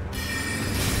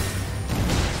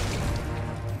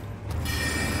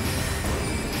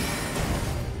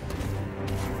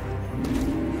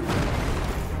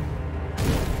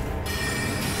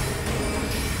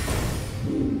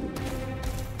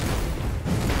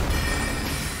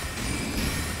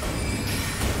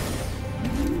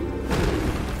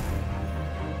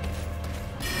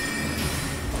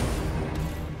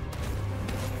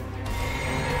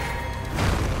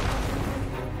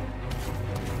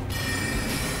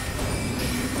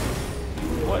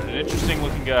 What an interesting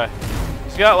looking guy.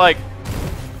 He's got like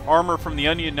armor from the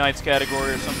Onion Knights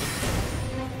category or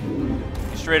something.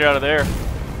 He's straight out of there.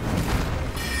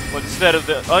 But instead of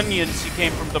the onions, he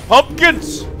came from the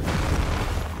pumpkins!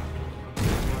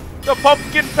 The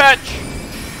pumpkin patch!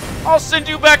 I'll send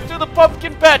you back to the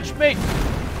pumpkin patch, mate!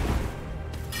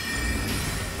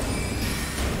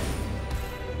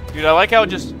 Dude, I like how it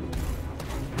just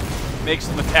makes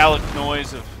the metallic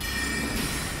noise of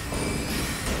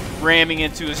ramming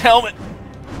into his helmet.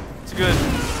 It's good.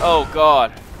 Oh,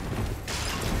 God.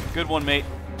 Good one, mate.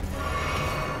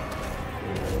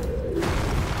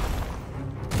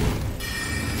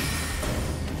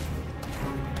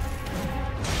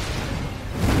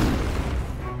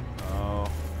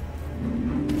 Oh.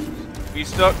 Be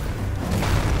stuck.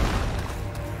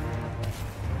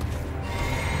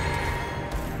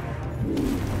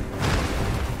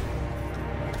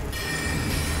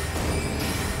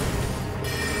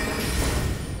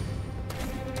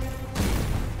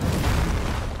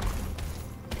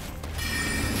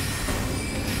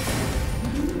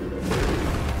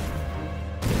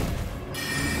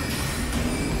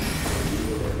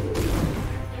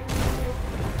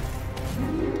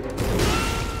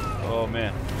 Oh,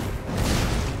 man.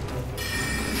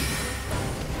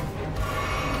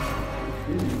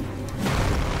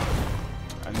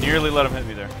 I nearly let him hit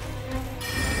me there.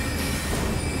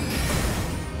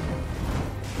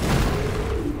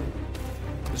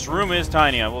 This room is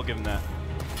tiny, I will give him that.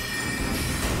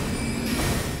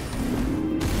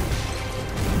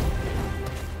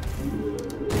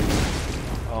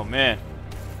 Oh, man.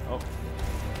 Oh.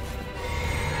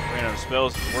 Ran out of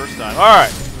spells the worst time.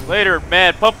 Alright. Later,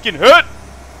 Mad Pumpkin Hood!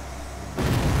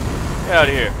 Get out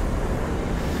of here.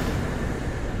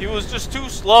 He was just too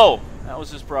slow. That was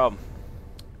his problem.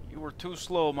 You were too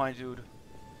slow, my dude,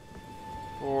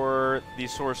 for the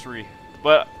sorcery.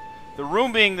 But the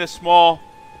room being this small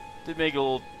did make it a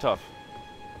little tough.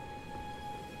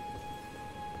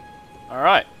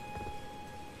 Alright.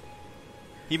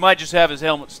 He might just have his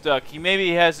helmet stuck.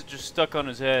 Maybe has it just stuck on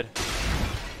his head.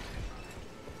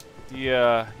 He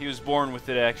was born with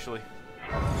it, actually.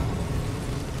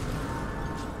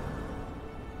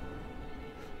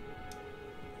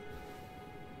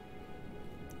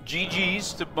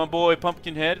 GG's to my boy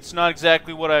Pumpkinhead. It's not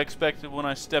exactly what I expected when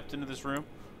I stepped into this room.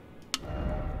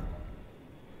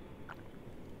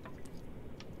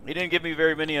 He didn't give me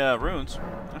very many runes,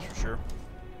 that's for sure.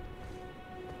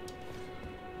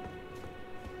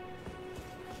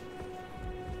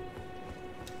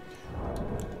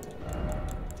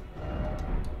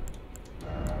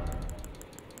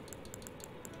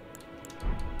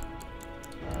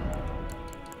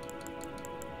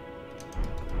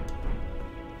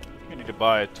 I need to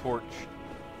buy a torch.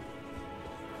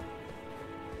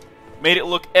 Made it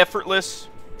look effortless.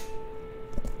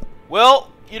 Well,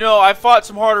 you know, I fought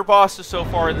some harder bosses so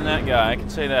far than that guy. I can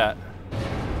say that.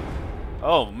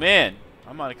 Oh, man.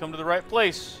 I might have come to the right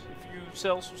place. If you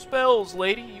sell some spells,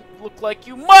 lady, you look like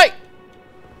you might.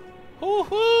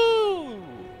 Woohoo!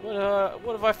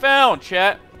 What have I found,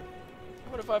 chat?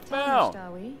 What have I found?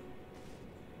 Are we?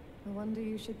 No wonder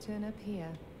you should turn up here.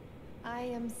 I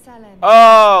am Selen.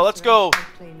 Oh, let's go.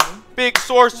 Big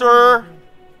sorcerer.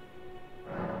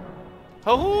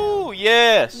 Oh,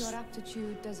 yes.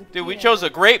 Dude, we chose a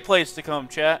great place to come,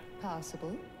 chat.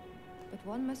 Possible, but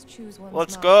one must choose one's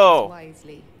Let's go.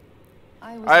 wisely.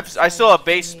 I still have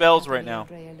base spells right now.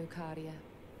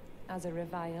 As a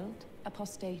reviled,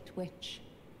 apostate witch,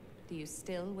 do you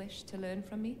still wish to learn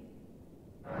from me?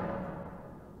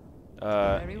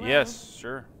 Very well. Yes,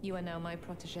 sure. You are now my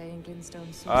protege in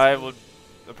Glintstone. I would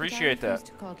appreciate that.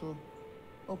 To coddle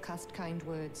or cast kind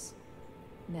words.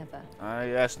 Never. I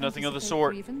ask nothing of the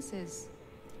sort. Grievances.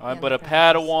 I'm but a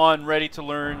Padawan ready to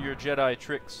learn your Jedi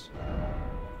tricks.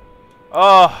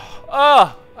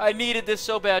 Oh, I needed this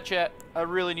so bad, chat. I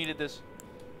really needed this.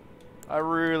 I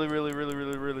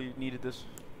really needed this.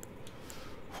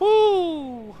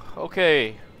 Whoo!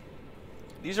 Okay.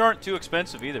 These aren't too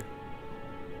expensive either.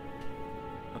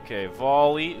 Okay,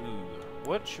 volley. Ooh,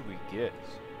 what should we get?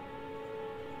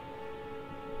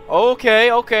 Okay,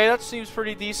 that seems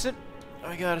pretty decent,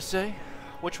 I gotta say.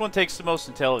 Which one takes the most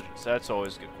intelligence? That's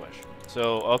always a good question.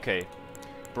 So, okay.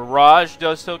 Barrage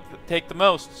does take the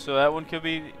most, so that one could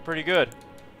be pretty good.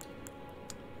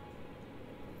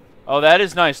 Oh, that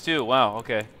is nice too. Wow,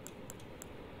 okay.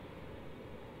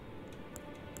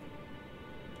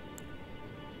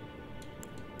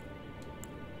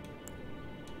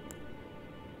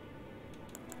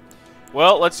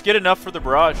 Well, let's get enough for the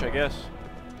barrage, I guess.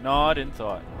 Nod in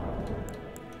thought.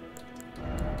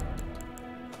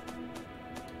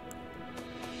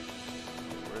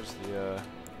 Where's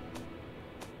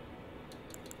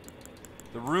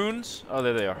the runes? Oh,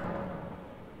 there they are.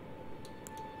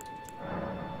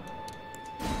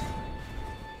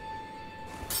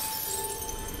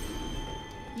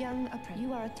 Young apprentice,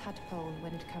 you are a tadpole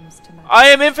when it comes to magic. I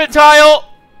am infantile!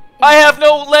 I have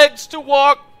no legs to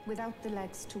walk! Without the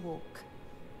legs to walk.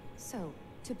 So,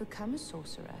 to become a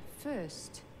sorcerer,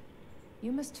 first,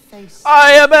 you must face...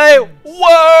 I am a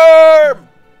worm!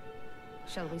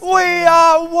 Shall we We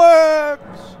are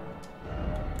worms!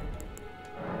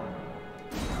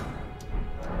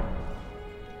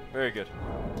 Very good.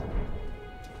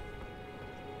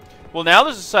 Well, now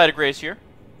there's a side of grace here.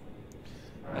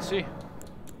 I see.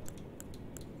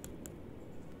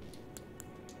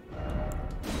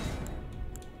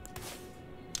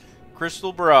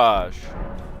 Crystal Barrage.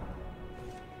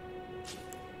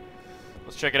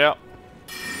 Let's check it out.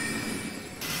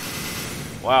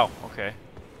 Wow, okay.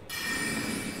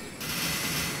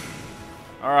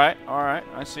 Alright,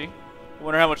 I see. I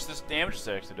wonder how much this damage this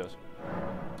actually does.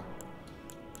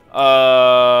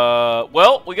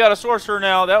 Well, we got a sorcerer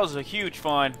now. That was a huge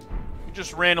find. We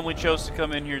just randomly chose to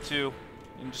come in here too.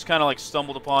 And just kind of like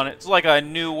stumbled upon it. It's like I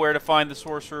knew where to find the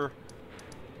sorcerer.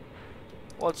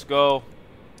 Let's go.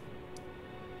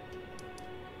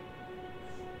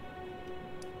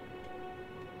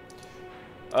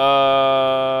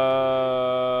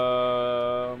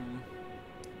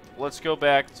 Let's go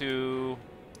back to...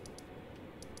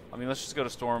 I mean, let's just go to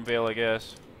Stormvale, I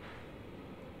guess.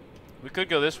 We could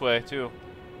go this way, too.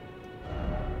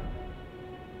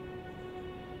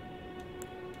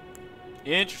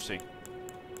 Interesting.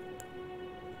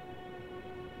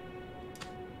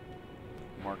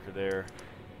 Marker there.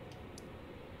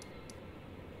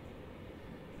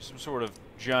 Some sort of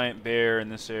giant bear in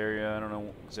this area. I don't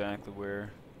know exactly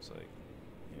where. It's like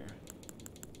here.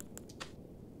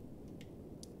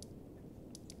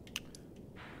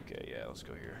 Okay, yeah, let's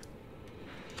go here.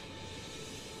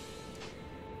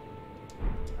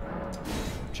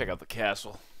 Check out the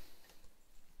castle.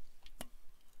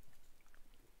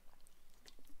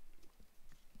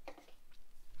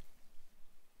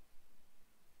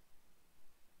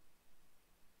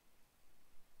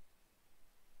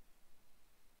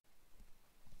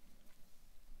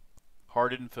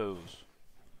 Hardened foes.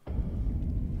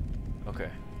 Okay.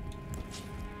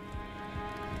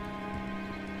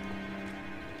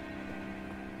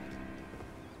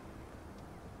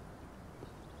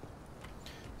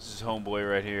 This is homeboy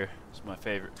right here. This is my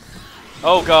favorite.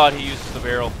 Oh god, he uses the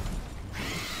barrel.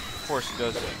 Of course he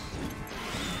does.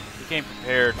 He came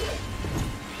prepared.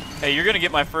 Hey, you're gonna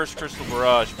get my first Crystal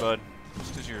Barrage, bud.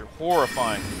 Just because you're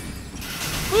horrifying.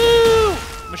 Woo!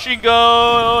 Machine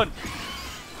gun!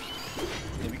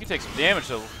 Damn, you can take some damage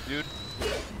though, dude.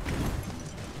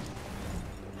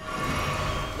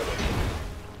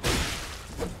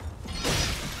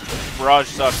 barrage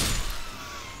sucks.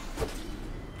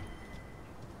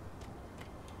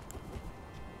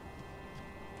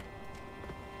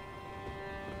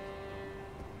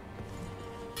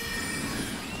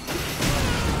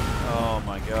 Oh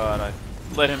my god, I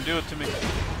let him do it to me.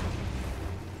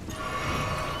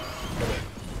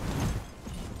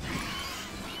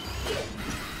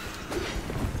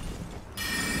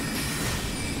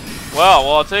 Wow,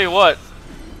 well, I'll tell you what.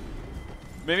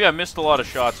 Maybe I missed a lot of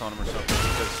shots on him or something,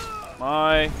 because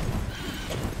my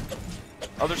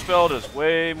other spell does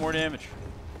way more damage.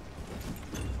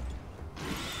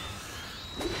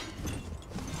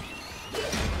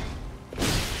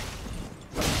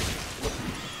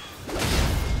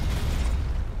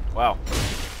 Wow.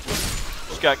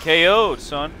 Just got KO'd,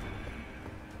 son.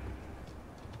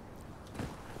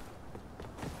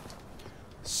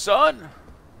 Son!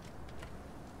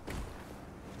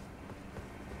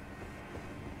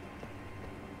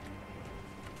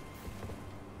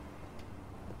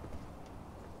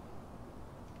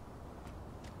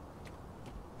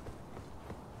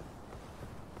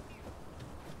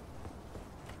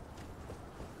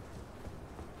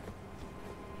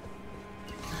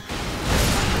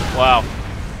 Wow.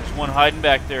 There's one hiding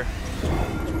back there.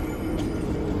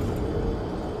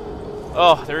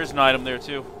 Oh, there is an item there,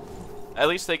 too. At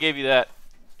least they gave you that.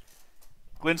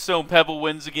 Glintstone Pebble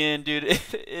wins again, dude.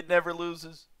 It never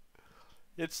loses.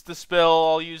 It's the spell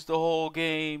I'll use the whole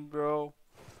game, bro.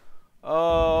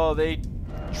 Oh, they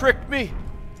tricked me.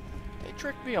 They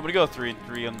tricked me. I'm going to go 3 and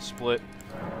 3 on the split.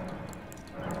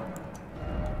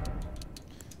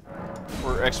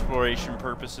 For exploration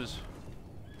purposes.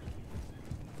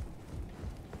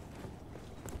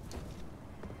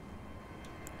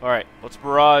 Alright, let's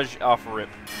barrage Alpha Rip.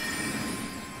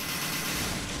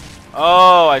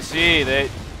 Oh, I see. They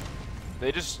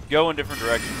just go in different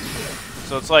directions.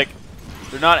 So it's like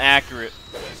they're not accurate.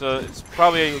 So it's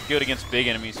probably good against big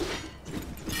enemies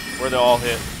where they all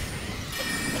hit.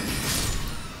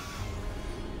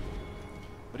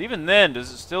 But even then,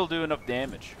 does it still do enough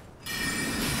damage?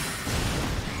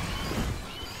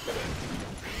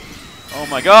 Oh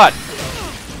my god!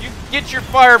 You get your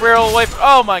fire barrel away from—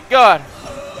 oh my god!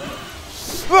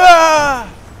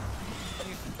 Ah!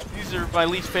 These are my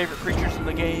least favorite creatures in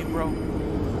the game, bro.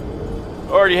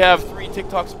 I already have 3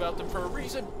 TikToks about them for a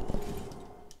reason.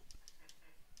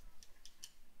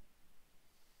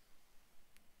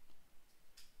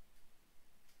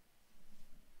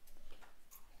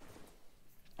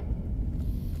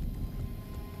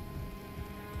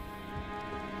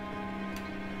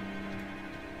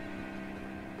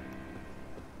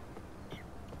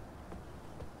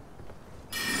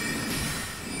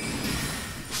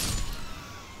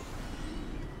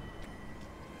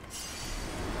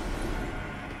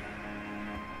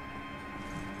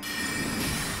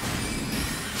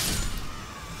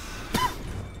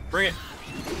 Bring it.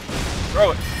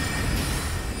 Throw it.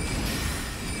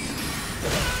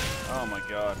 Oh my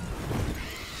god.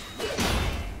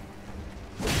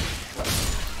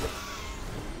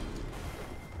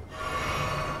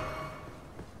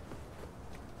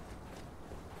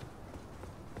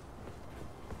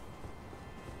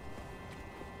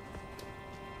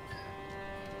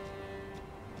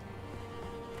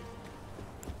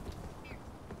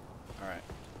 All right.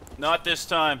 Not this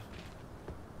time.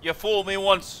 You fooled me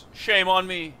once, shame on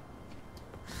me.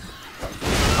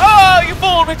 Oh, you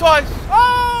fooled me twice.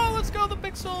 Oh, let's go the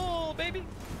pixel, baby.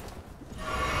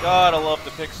 God, I love the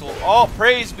pixel. Oh,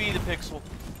 praise be the pixel.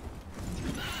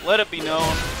 Let it be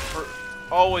known, for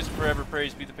always and forever,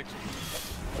 praise be the pixel.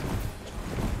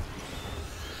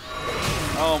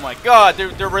 Oh my god,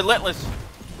 they're relentless.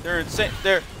 They're insane.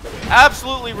 They're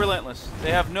absolutely relentless.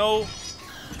 They have no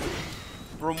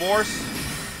remorse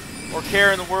or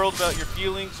care in the world about your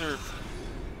feelings or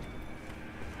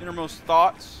innermost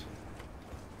thoughts.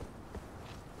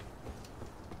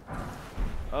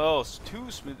 Oh, it's 2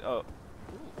 smith. Oh,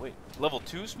 ooh, wait, level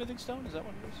 2 smithing stone? Is that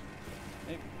what it is?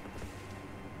 Maybe.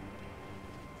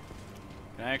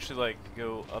 Can I actually like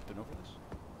go up and over this?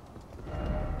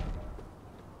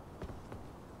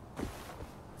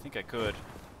 I think I could.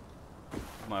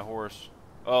 With my horse.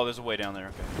 Oh, there's a way down there.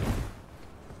 Okay.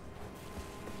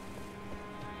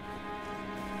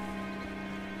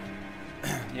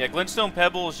 Yeah, Glintstone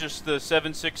Pebble is just the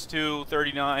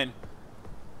 76239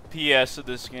 PS of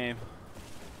this game.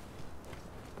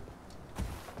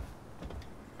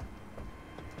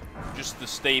 Just the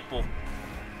staple.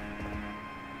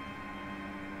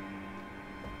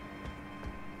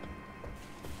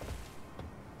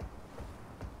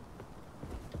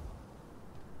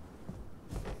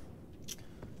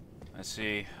 I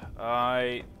see.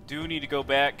 I do need to go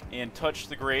back and touch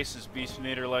the grace, as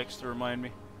Beastinator likes to remind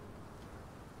me.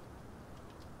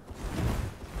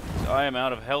 So I am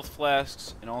out of health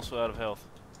flasks and also out of health.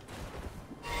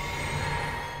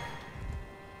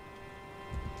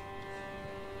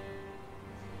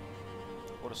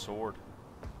 What a sword.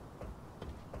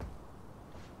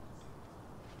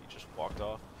 He just walked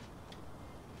off.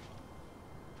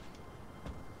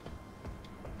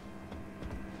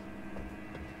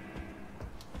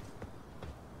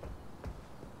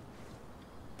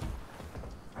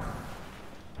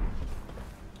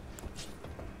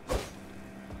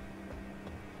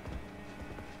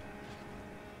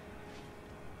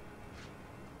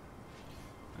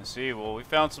 I see. Well, we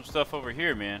found some stuff over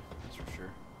here, man. That's for sure.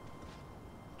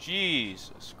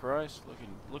 Jesus Christ!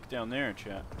 Look down there in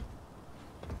chat.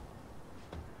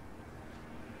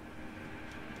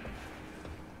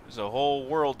 There's a whole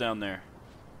world down there.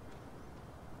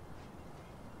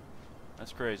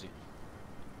 That's crazy.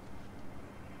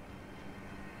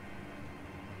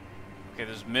 Okay,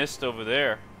 there's mist over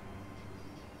there.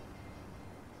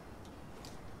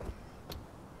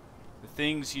 The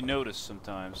things you notice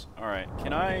sometimes. Alright,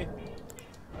 can I...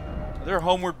 Are there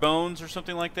homeward bones or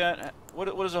something like that?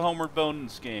 What is a homeward bone in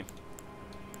this game?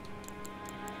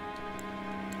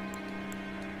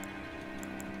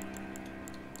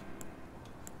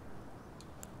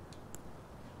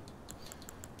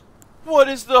 What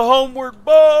is the homeward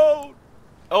bone?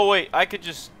 Oh wait, I could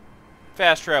just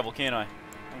fast travel, can't I?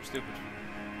 I'm stupid.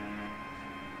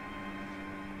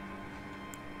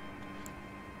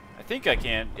 I think I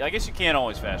can. I guess you can't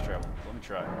always fast travel. Let me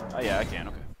try. Oh yeah, I can.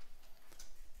 Okay.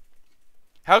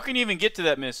 How can you even get to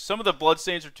that mist? Some of the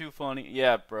bloodstains are too funny.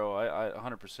 Yeah, bro. I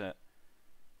 100%.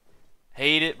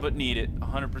 Hate it, but need it.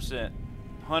 100%.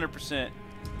 100%.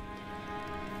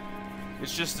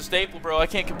 It's just a staple, bro. I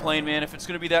can't complain, man. If it's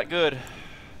going to be that good,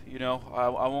 you know, I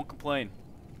won't complain.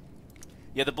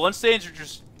 Yeah, the bloodstains are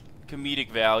just comedic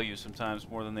value sometimes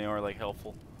more than they are, like,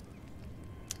 helpful.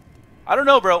 I don't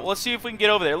know, bro. Let's see if we can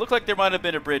get over there. It looked like there might have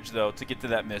been a bridge, though, to get to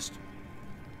that mist.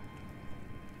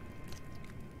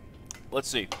 Let's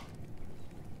see.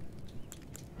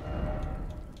 Yeah,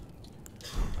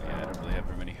 I don't really have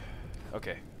very many.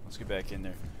 Okay, let's get back in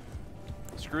there.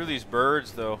 Screw these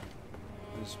birds, though.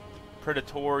 These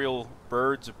predatorial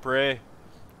birds of prey.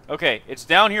 Okay, it's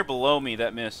down here below me,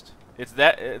 that mist. It's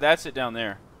that's it down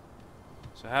there.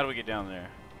 So how do we get down there?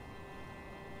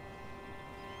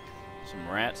 Some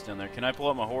rats down there. Can I pull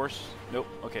up my horse? Nope.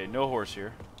 Okay, no horse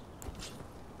here.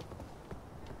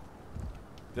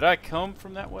 Did I come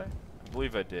from that way? I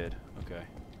believe I did. Okay.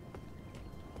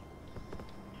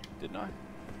 Didn't I?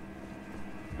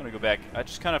 I'm gonna go back. I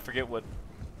just kind of forget what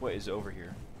is over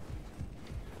here.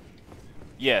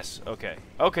 Yes. Okay.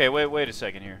 Okay. Wait a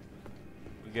second here.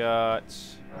 We got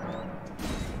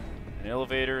an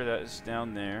elevator that is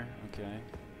down there. Okay.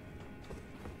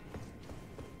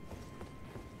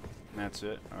 That's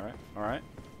it. All right. All right.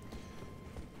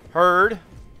 Heard.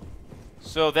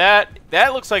 So that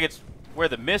looks like it's where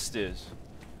the mist is.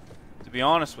 To be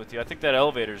honest with you, I think that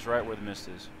elevator is right where the mist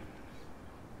is.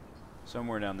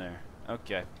 Somewhere down there.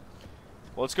 Okay.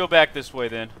 Well, let's go back this way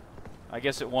then. I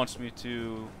guess it wants me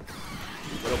to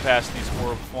go past these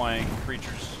horrible flying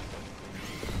creatures.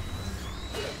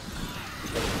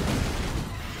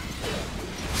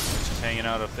 Just hanging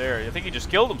out up there. I think he just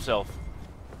killed himself.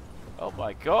 Oh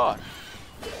my god.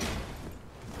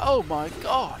 Oh my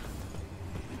god.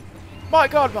 My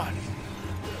god, man.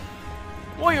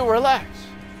 Will you relax?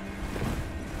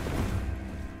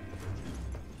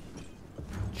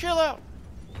 Chill out.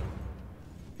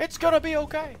 It's gonna be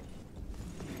okay.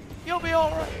 You'll be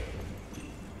alright.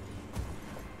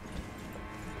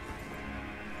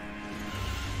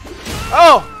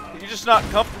 Oh! You're just not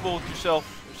comfortable with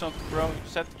yourself or something, bro. You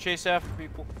just have to chase after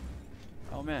people.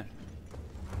 Oh, man.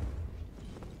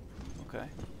 Okay.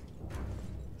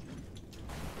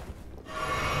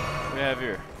 What do we have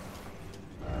here?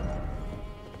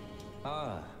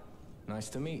 Ah, nice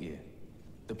to meet you.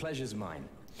 The pleasure's mine.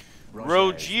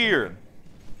 Rogier.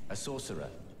 A sorcerer,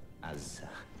 as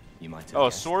you might have Oh, a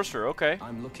guessed. sorcerer, okay.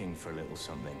 I'm looking for a little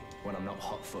something when I'm not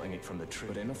hot-footing it from the tree.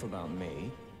 But enough about me.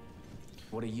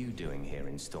 What are you doing here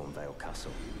in Stormvale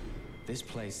Castle? This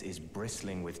place is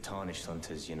bristling with tarnished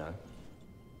hunters, you know.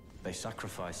 They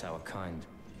sacrifice our kind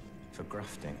for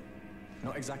grafting.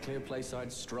 Not exactly a place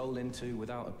I'd stroll into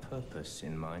without a purpose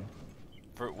in mind.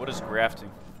 For what is grafting?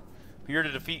 Here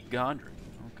to defeat Gondry.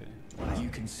 Okay. You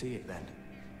can see it then,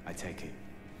 I take it.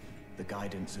 The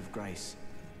guidance of grace.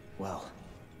 Well,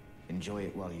 enjoy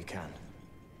it while you can.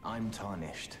 I'm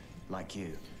tarnished, like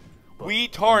you. But We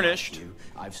unlike tarnished. you,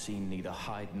 I've seen neither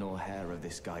hide nor hair of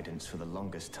this guidance for the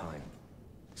longest time.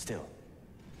 Still,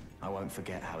 I won't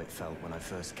forget how it felt when I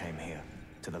first came here,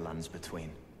 to the lands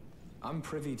between. I'm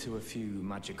privy to a few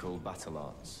magical battle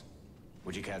arts.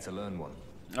 Would you care to learn one?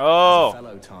 As a Oh.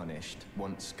 fellow tarnished,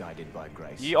 once guided by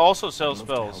grace. He also sells I'd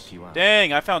love to spells. help you out.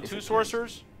 Dang, I found If 2 it please.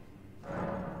 sorcerers?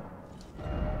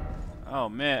 Oh,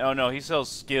 man. Oh, no, he sells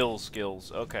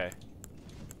skills. Okay.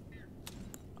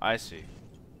 I see.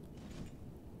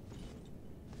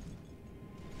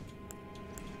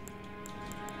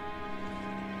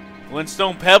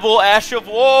 Glintstone Pebble, Ash of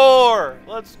War!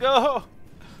 Let's go!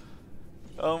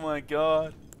 Oh my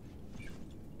god.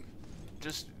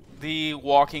 Just the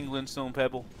walking Glintstone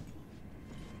Pebble.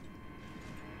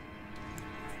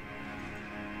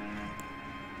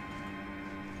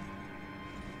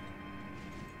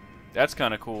 That's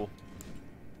kind of cool.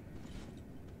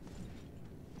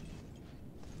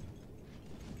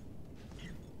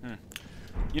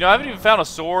 You know, I haven't even found a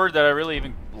sword that I really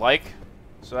even like.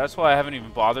 So that's why I haven't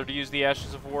even bothered to use the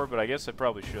Ashes of War, but I guess I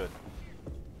probably should.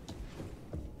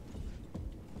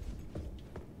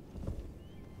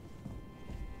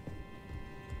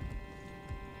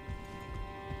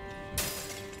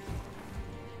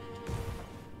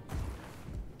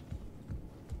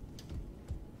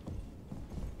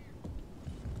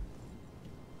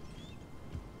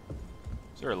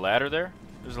 Is there a ladder there?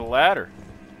 There's a ladder.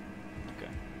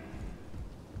 Okay.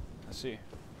 I see.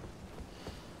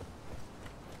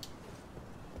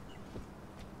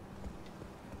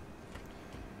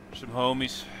 Some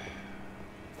homies.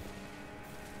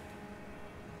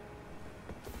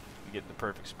 Get in the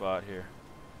perfect spot here.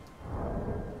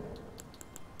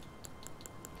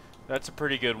 That's a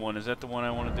pretty good one. Is that the one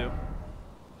I want to do?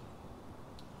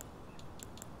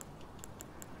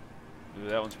 Ooh,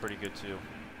 that one's pretty good too.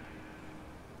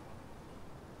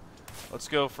 Let's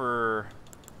go for...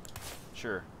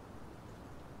 Sure.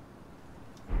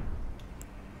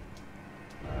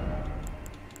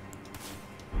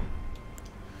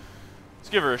 Let's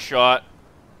give her a shot.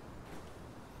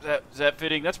 Is that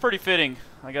fitting? That's pretty fitting,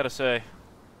 I gotta say.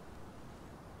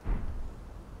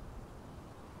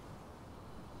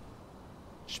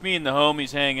 Just me and the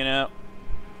homies hanging out.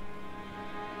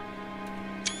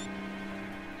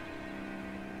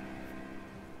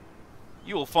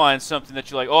 You will find something that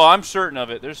you like. Oh, I'm certain of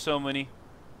it. There's so many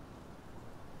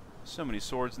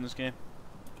swords in this game.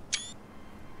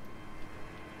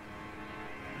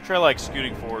 Try like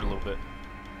scooting forward a little bit.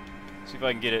 See if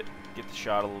I can get the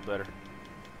shot a little better.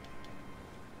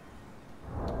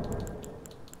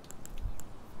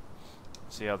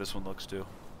 See how this one looks too.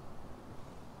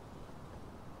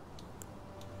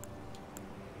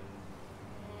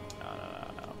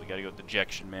 No. We gotta go with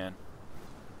dejection, man.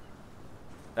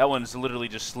 That one's literally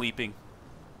just sleeping.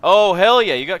 Oh, hell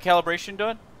yeah. You got calibration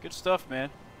done? Good stuff, man.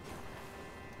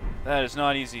 That is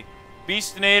not easy.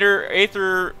 Beastinator,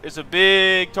 Aether is a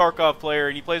big Tarkov player,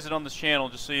 and he plays it on this channel,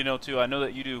 just so you know, too. I know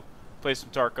that you do play some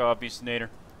Tarkov, Beastinator,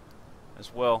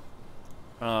 as well.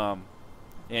 And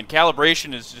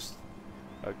calibration is just...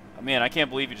 man, I can't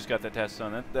believe you just got that task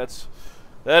done.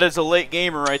 That is a late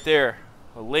gamer right there.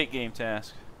 A late game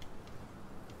task.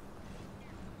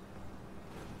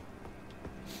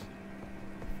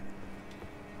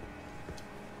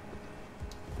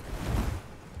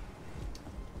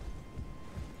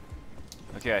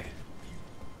 Okay.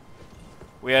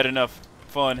 We had enough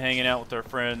fun hanging out with our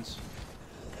friends.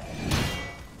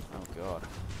 Oh god.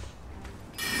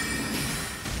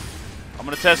 I'm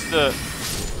gonna test the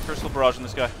crystal barrage on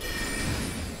this guy.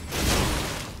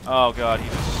 Oh god, he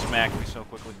just smacked me so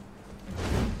quickly.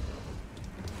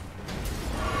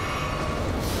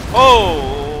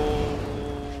 Oh!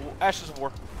 Ashes of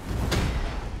War.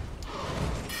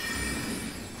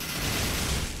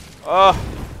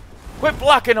 Quit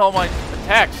blocking all my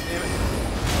attacks, damn it.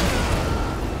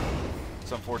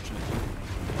 It's unfortunate.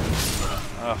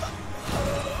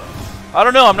 I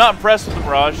don't know, I'm not impressed with the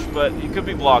barrage, but he could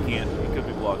be blocking it. He could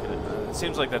be blocking it. It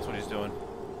seems like that's what he's doing.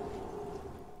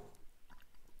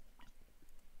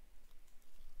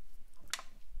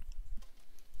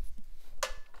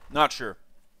 Not sure.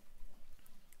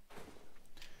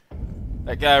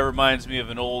 That guy reminds me of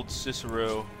an old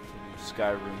Cicero from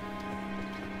Skyrim.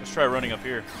 Let's try running up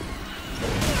here.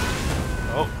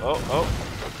 Oh.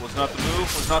 Was not the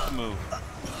move, was not the move.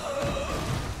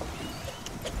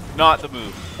 Not the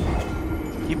move.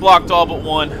 He blocked all but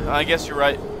one. I guess you're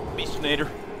right, Beastinator.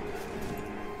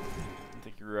 I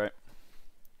think you're right.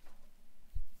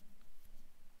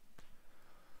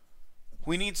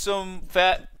 We need some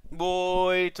fat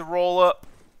boy to roll up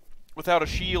without a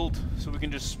shield so we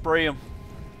can just spray him.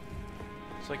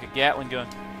 It's like a Gatling gun.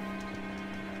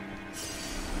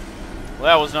 Well,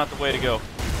 that was not the way to go.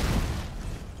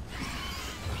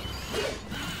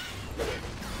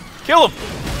 Kill him!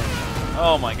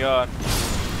 Oh my god.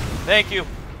 Thank you.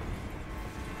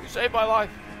 You saved my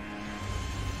life.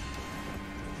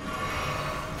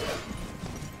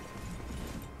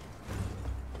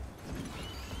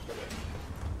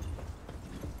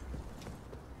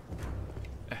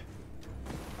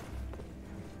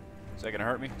 Is that gonna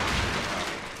hurt me? No.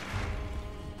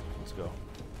 Let's go.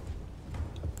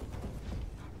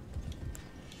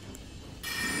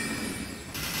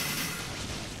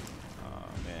 Oh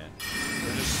man,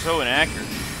 they're just so inaccurate.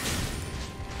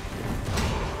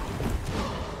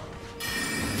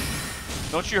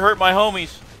 Don't you hurt my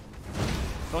homies.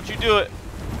 Don't you do it.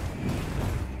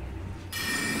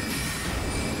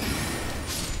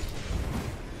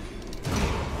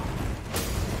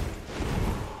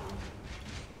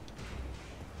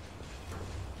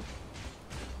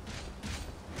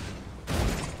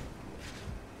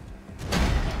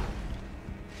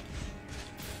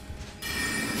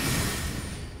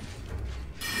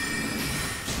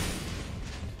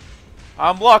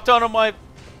 I'm locked onto my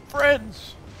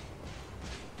friends.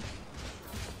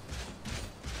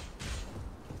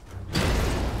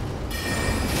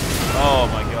 Oh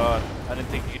my god. I didn't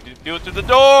think you could do it through the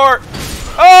door.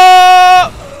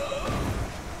 Oh!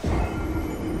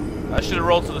 I should have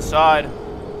rolled to the side.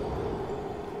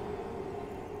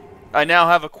 I now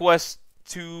have a quest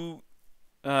to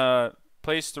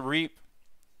place to reap.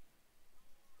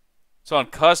 It's on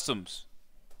customs.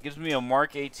 Gives me a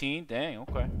Mark 18. Dang,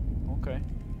 okay. Okay.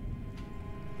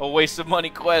 A waste of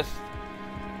money quest.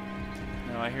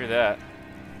 No, I hear that.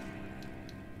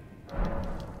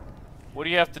 What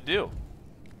do you have to do?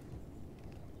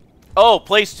 Oh,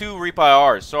 place 2 reap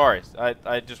IRs. Sorry.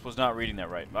 I just was not reading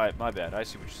that right. My bad. I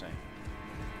see what you're saying.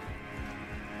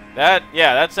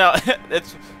 That's how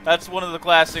that's one of the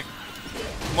classic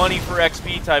money for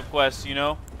XP type quests, you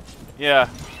know? Yeah.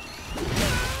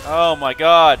 Oh my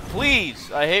god.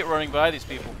 Please. I hate running by these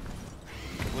people.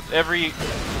 With every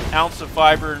ounce of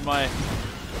fiber in my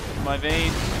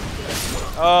veins.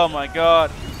 Oh my god.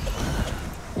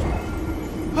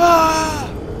 Ah!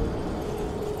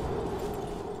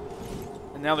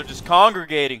 And now they're just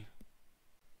congregating.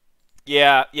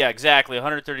 Yeah, exactly.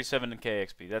 137 K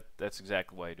XP. That's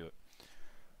exactly why you do it.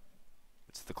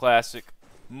 It's the classic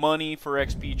money for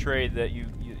XP trade that you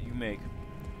make.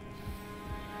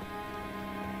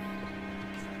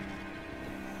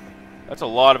 That's a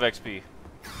lot of XP.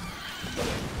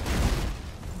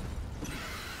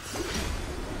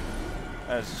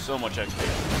 That is so much XP.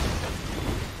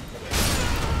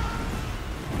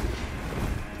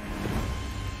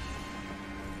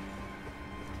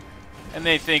 And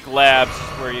they think labs is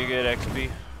where you get XP.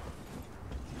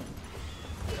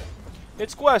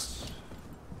 It's quests.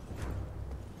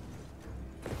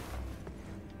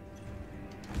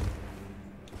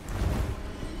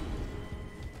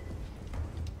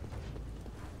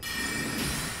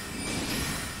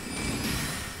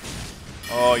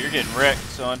 Oh, you're getting wrecked,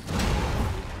 son.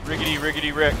 Riggedy,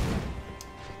 riggedy, wreck.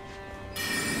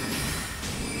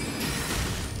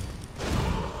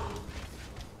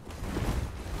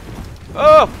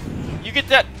 Oh! You get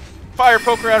that fire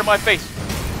poker out of my face.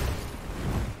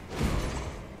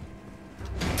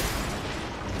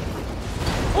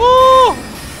 Woo!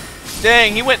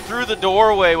 Dang, he went through the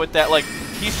doorway with that, like,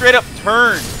 he straight up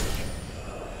turned.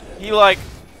 He, like,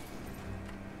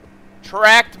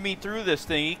 tracked me through this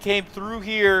thing. He came through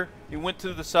here, he went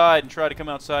to the side and tried to come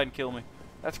outside and kill me.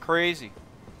 That's crazy.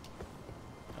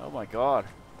 Oh my god.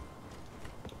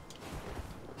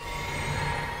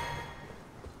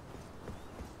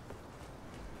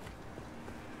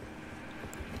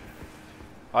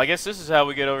 I guess this is how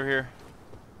we get over here.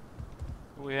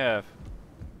 What do we have?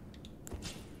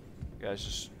 Guys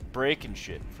just breaking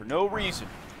shit for no reason.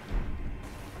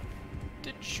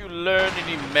 Didn't you learn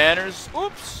any manners?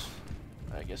 Oops.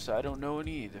 I guess I don't know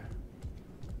any either.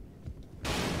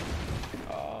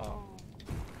 Oh.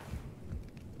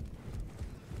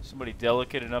 Somebody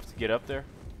delicate enough to get up there?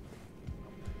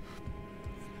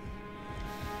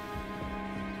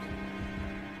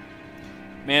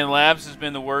 Man, labs has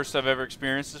been the worst I've ever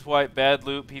experienced. This white bad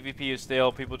loot, PvP is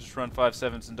stale. People just run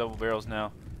 5.7s and double barrels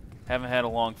now. Haven't had a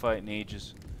long fight in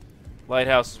ages.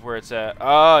 Lighthouse is where it's at.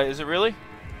 Ah, is it really?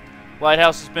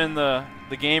 Lighthouse has been the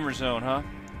gamer zone, huh?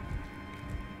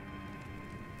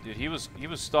 Dude, he was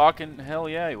stalking. Hell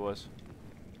yeah, he was.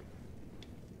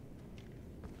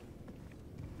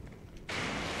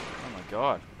 Oh my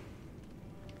god.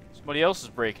 Somebody else is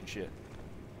breaking shit.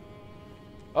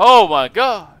 Oh my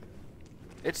god.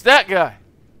 It's that guy.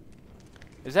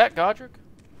 Is that Godric?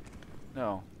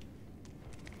 No.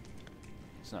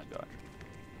 it's not Godric.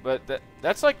 But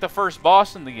that's like the first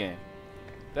boss in the game.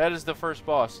 That is the first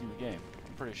boss in the game.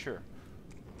 I'm pretty sure.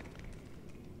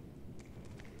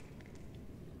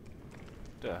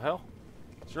 The hell?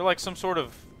 Is there like some sort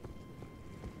of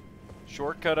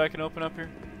shortcut I can open up here?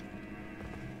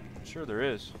 I'm sure there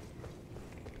is.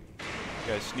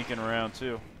 Guy's sneaking around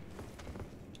too.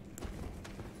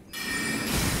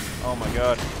 Oh my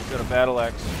god, he's got a battle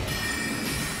axe.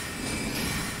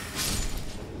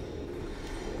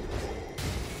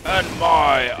 And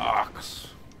my ox.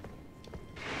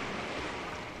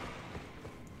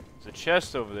 There's a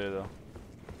chest over there though.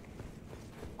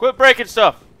 Quit breaking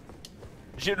stuff!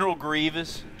 General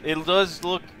Grievous. It does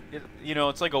look, you know,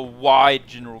 it's like a wide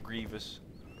General Grievous.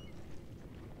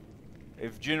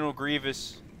 If General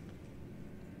Grievous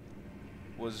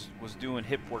was doing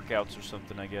hip workouts or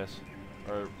something, I guess,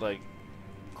 or like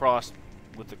crossed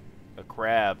with a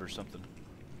crab or something.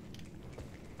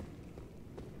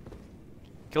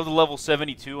 Killed a level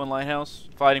 72 on Lighthouse,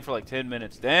 fighting for like 10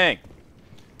 minutes. Dang.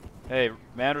 Hey,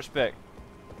 mad respect.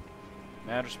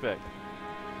 Mad respect.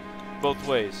 Both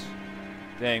ways.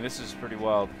 Dang, this is pretty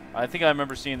wild. I think I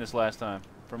remember seeing this last time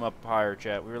from up higher,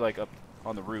 chat. We were like up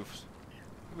on the roofs.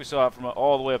 I think we saw it from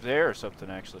all the way up there or something,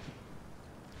 actually.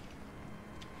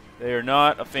 They are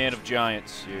not a fan of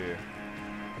giants here.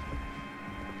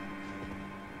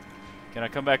 Can I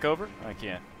come back over? I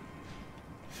can't.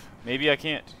 Maybe I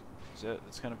can't.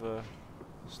 That's kind of a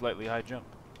slightly high jump.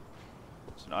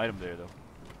 There's an item there, though.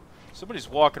 Somebody's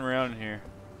walking around in here.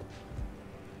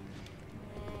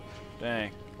 Dang.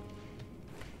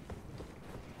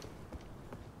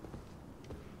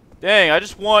 Dang, I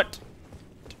just want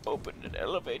to open an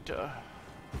elevator.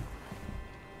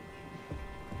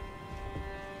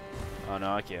 Oh,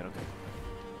 no, I can't. Okay.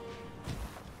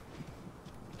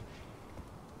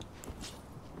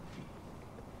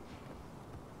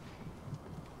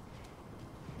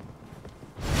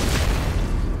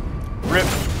 Rip.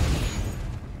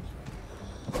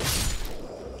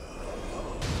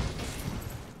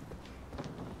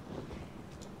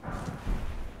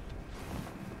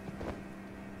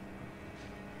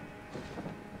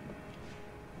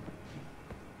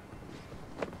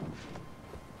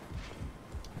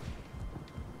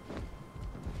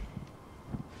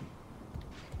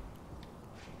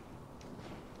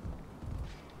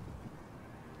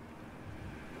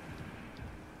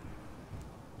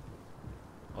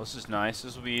 Well, this is nice.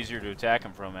 This will be easier to attack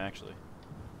him from, actually.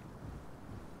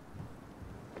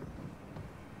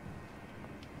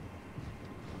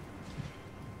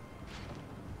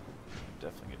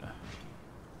 Definitely gonna...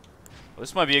 Well,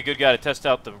 this might be a good guy to test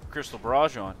out the Crystal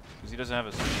Barrage on, because he doesn't have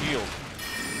a shield.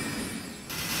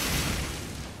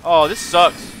 Oh, this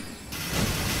sucks.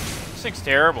 This thing's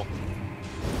terrible.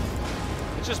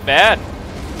 It's just bad.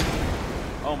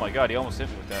 Oh my god, he almost hit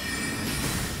me with that.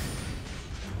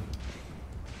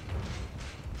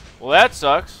 Well, that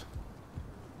sucks.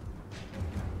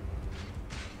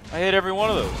 I hit every one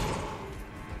of those.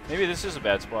 Maybe this is a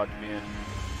bad spot to be in.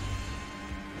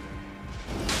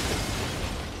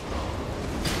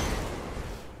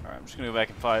 Alright, I'm just gonna go back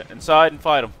and fight inside and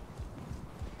fight him.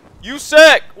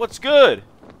 USEC! What's good?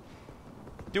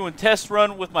 Doing test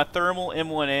run with my thermal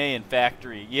M1A in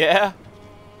factory. Yeah?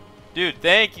 Dude,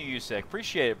 thank you, USEC.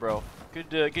 Appreciate it, bro.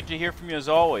 Good to hear from you as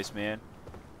always, man.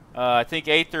 I think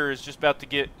Aether is just about to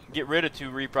get rid of 2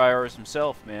 repriors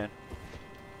himself, man.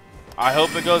 I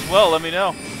hope it goes well. Let me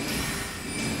know.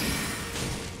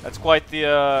 That's quite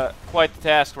the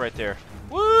task right there.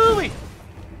 Woo-wee!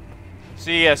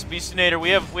 See, yes, Beastinator,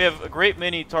 we have a great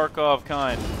many Tarkov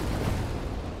kind.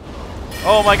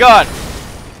 Oh my God!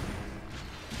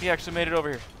 He actually made it over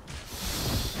here.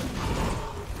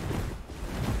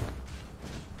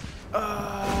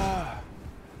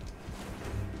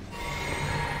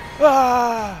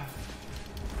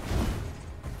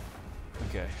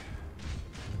 Okay.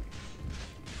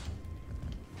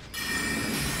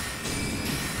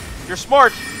 You're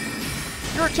smart.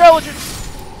 You're intelligent,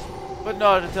 but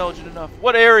not intelligent enough.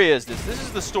 What area is this? This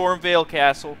is the Stormvale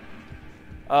Castle.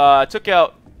 I took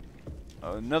out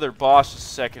another boss just a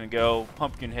second ago,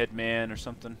 Pumpkinhead Man or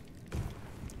something.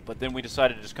 But then we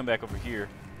decided to just come back over here.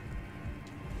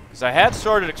 Because I had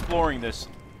started exploring this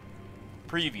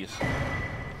previously.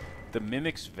 The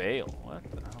Mimic's Veil. What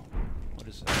the hell? What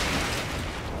is that?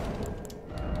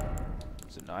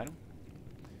 Is it an item?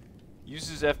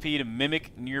 Uses FP to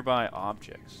mimic nearby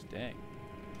objects. Dang.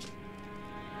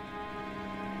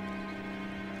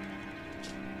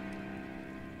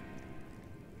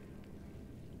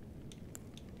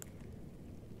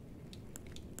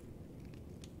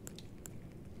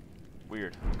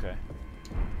 Weird. Okay.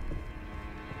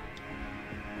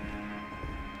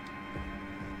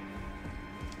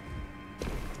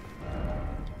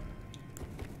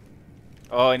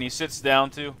 Oh, and he sits down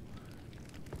too.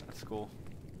 That's cool.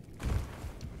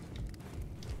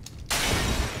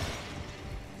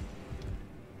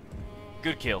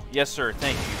 Good kill. Yes, sir.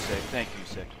 Thank you, Sick. Thank you,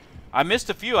 Sick. I missed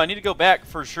a few. I need to go back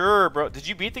for sure, bro. Did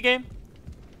you beat the game?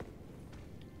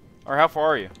 Or how far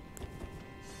are you?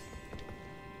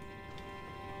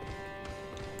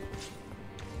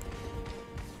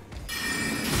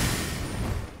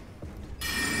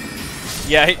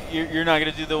 Yeah, you're not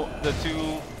gonna do the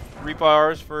 2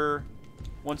 repowers for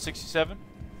 167?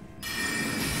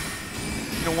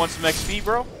 You don't want some XP,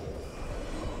 bro?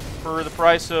 For the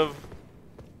price of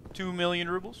 2 million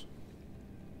rubles?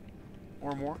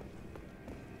 Or more?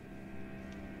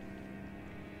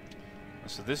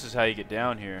 So this is how you get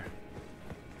down here.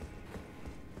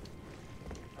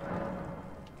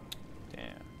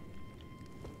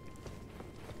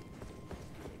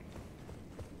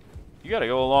 You gotta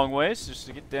go a long ways just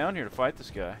to get down here to fight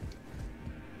this guy.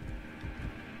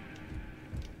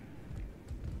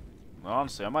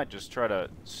 Honestly, I might just try to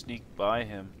sneak by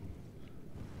him.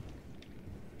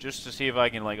 Just to see if I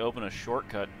can, like, open a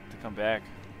shortcut to come back.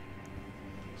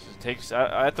 It takes,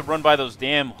 I have to run by those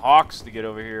damn hawks to get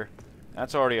over here.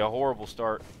 That's already a horrible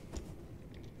start.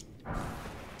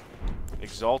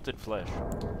 Exalted flesh.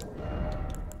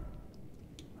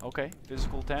 Okay,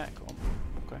 physical attack.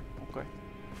 Okay, okay.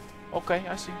 Okay,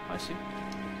 I see, I see.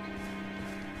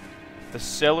 The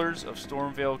cellars of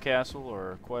Stormvale Castle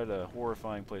are quite a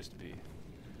horrifying place to be.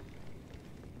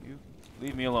 You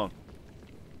leave me alone.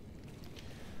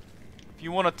 If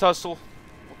you want to tussle,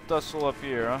 we'll tussle up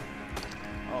here, huh?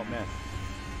 Oh, man.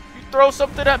 You throw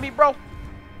something at me, bro?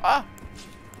 Ah!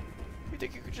 You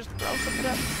think you could just throw something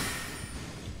at me?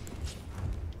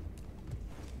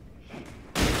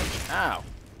 Ow.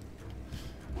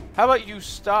 How about you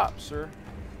stop, sir?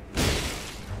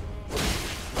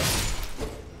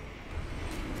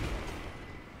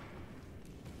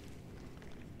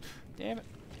 Damn it.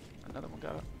 Another one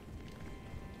got up.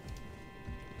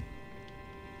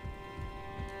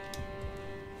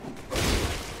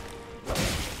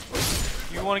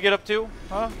 You want to get up too?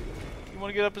 Huh? You want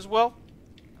to get up as well?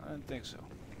 I didn't think so.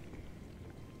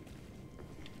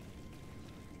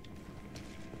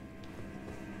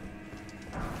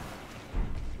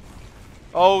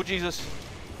 Oh, Jesus.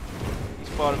 He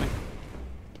spotted me.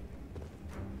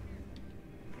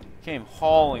 Came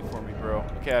hauling for me, bro.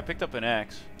 Okay, I picked up an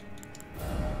axe.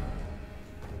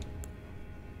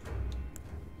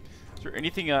 Is there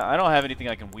anything? I don't have anything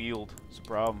I can wield. It's a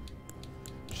problem.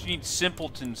 Just need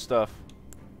simpleton stuff.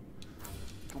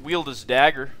 I can wield this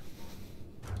dagger.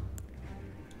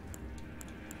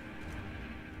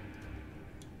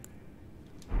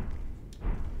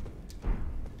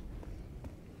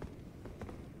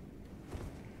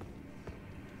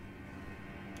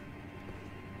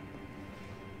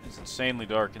 It's insanely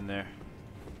dark in there.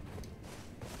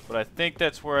 But I think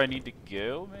that's where I need to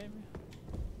go, maybe?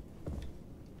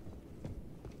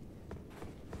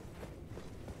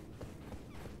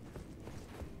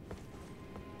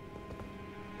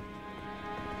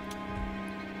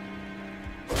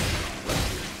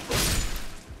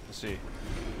 Let's see.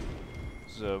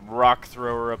 There's a rock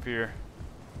thrower up here.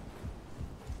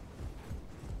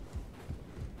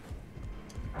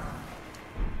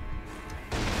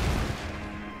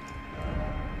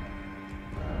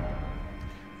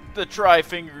 The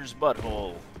Tri-Finger's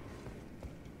butthole.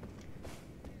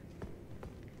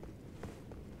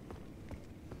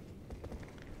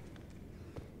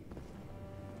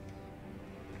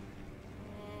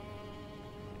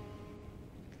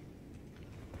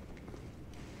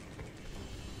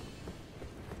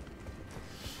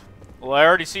 Well, I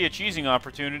already see a cheesing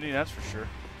opportunity, that's for sure.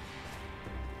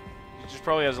 He just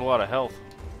probably has a lot of health.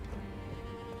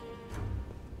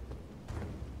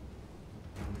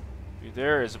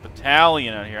 There is a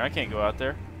battalion out here. I can't go out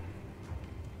there.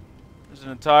 There's an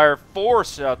entire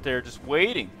force out there just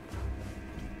waiting.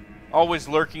 Always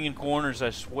lurking in corners, I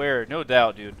swear. No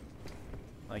doubt, dude.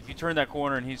 Like, you turn that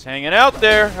corner and he's hanging out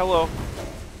there. Hello.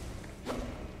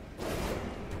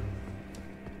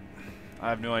 I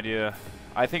have no idea.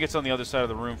 I think it's on the other side of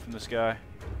the room from this guy.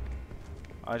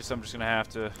 I'm just gonna have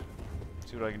to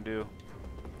see what I can do.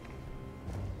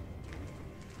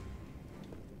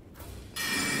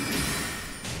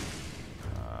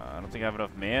 I don't think I have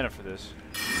enough mana for this.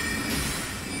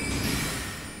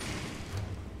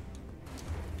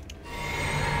 You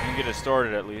can get it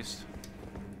started at least.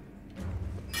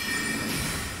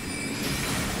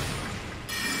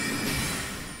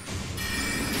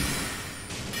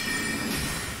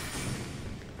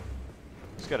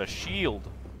 It's got a shield.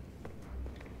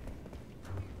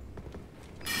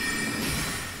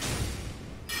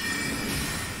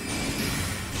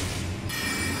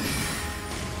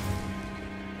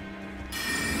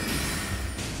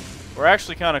 We're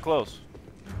actually kind of close.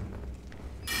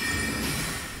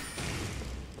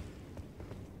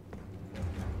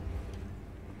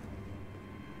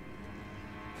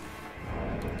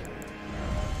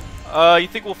 You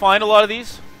think we'll find a lot of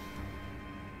these?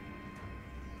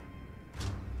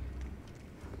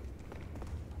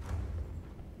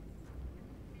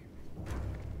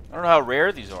 I don't know how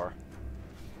rare these are.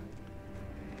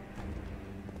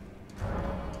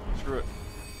 Screw it.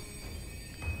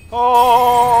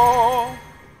 Oh!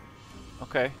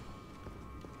 Okay.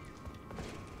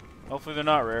 Hopefully they're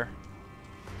not rare.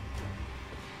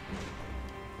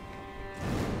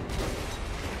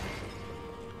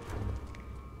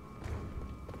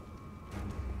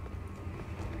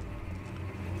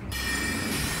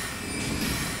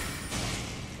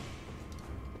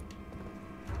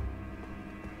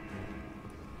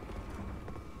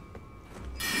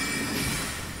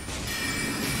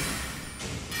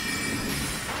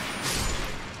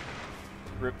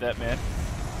 Rip that man.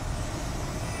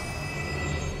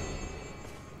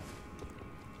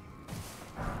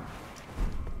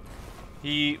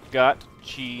 He got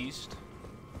cheesed.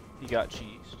 He got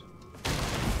cheesed.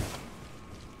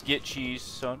 Get cheesed,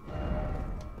 son.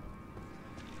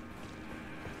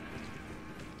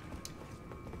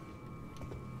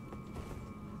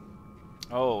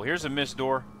 Oh, here's a missed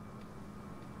door.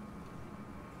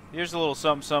 Here's a little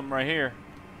something something right here.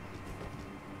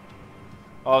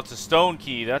 Oh, it's a stone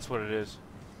key. That's what it is.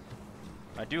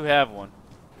 I do have one.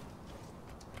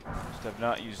 Just have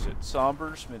not used it.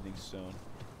 Somber smithing stone.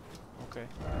 Okay.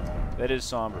 That is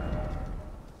somber.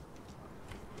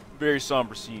 Very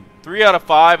somber scene. 3 out of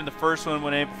 5, and the first one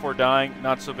went in before dying.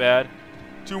 Not so bad.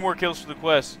 2 more kills for the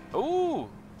quest. Ooh,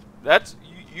 that's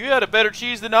you had a better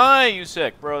cheese than I,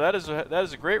 Usek, bro. That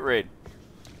is a great raid.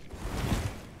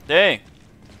 Dang.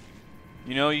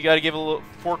 You know, you got to give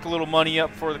fork a little money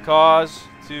up for the cause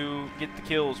to get the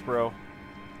kills, bro.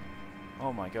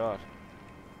 Oh my god.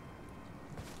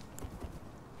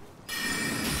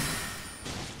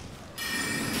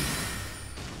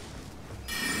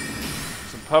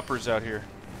 Some puppers out here.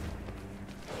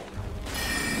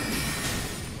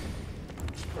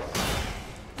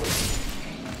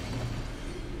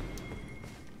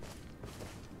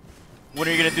 When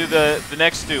are you gonna do the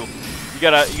next stew? You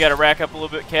gotta rack up a little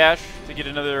bit of cash to get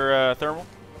another thermal,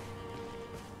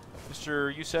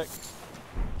 Mr. Usek.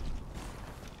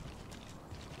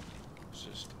 It's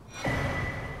just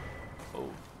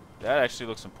that actually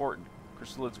looks important.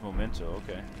 Chrysalids memento.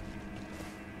 Okay.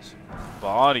 Some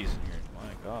bodies in here.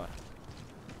 My god.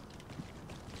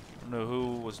 I don't know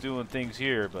who was doing things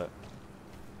here, but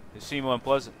they seem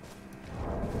unpleasant.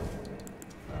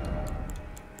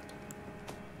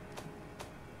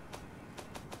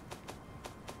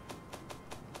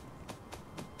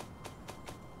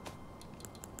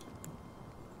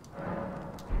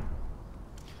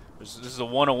 This is a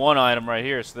 101 item right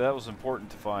here, so that was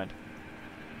important to find.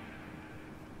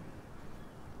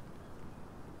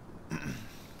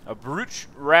 A brooch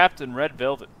wrapped in red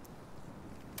velvet.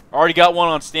 Already got one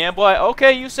on standby.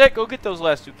 Okay, Usek, go get those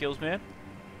last 2 kills, man.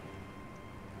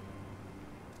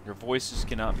 Your voices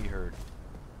cannot be heard.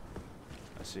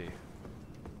 I see.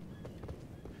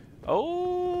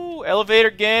 Oh, elevator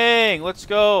gang. Let's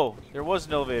go. There was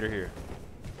an elevator here.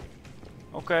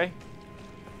 Okay.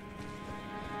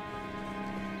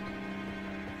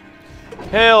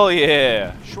 Hell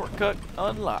yeah. Shortcut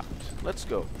unlocked. Let's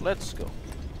go. Let's go.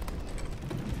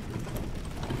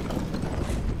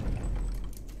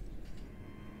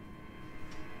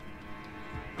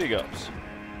 Big ups.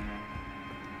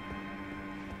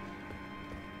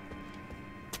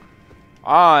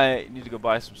 I need to go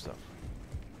buy some stuff.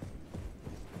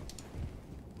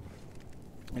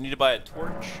 I need to buy a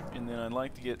torch, and then I'd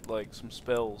like to get like some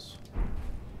spells.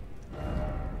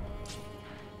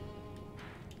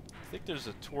 I think there's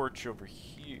a torch over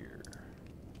here.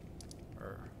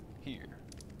 Or here.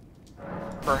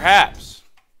 Perhaps.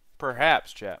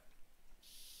 Perhaps, chap.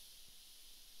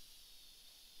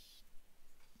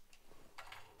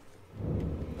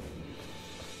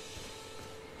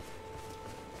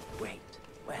 Wait,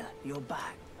 well, you're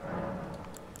back.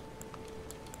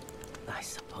 I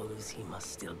suppose he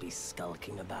must still be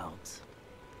skulking about.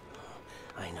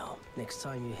 I know. Next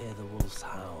time you hear the wolves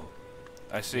howl,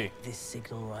 I see. this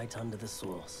signal right under the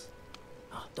source.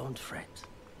 Oh, don't fret.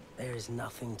 There is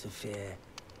nothing to fear.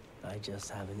 I just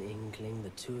have an inkling the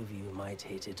 2 of you might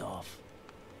hit it off.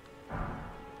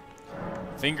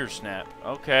 Finger snap.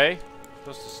 Okay.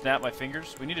 Supposed to snap my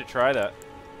fingers? We need to try that.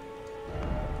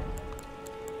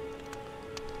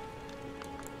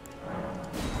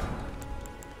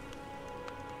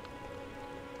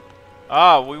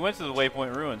 Ah, we went to the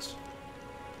Waypoint Ruins.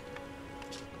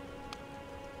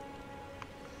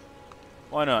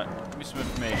 Why not? Give me some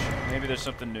information. Maybe there's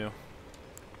something new.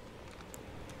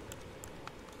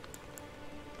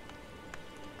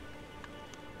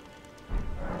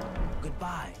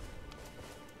 Goodbye.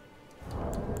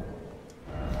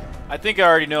 I think I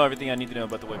already know everything I need to know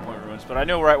about the Waypoint Ruins, but I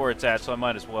know right where it's at, so I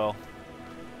might as well.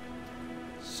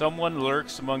 Someone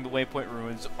lurks among the Waypoint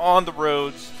Ruins on the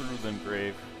roads through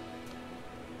Limgrave.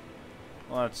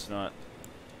 Well, that's not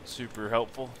super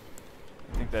helpful.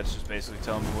 I think that's just basically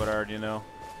telling me what I already know.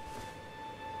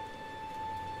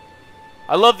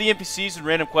 I love the NPCs and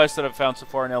random quests that I've found so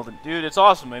far in Elden. Dude, it's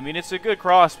awesome. I mean, it's a good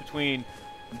cross between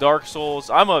Dark Souls.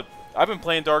 I've been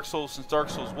playing Dark Souls since Dark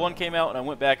Souls 1 came out, and I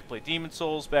went back and played Demon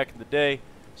Souls back in the day.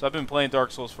 So I've been playing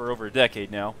Dark Souls for over a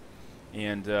decade now.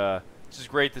 And it's just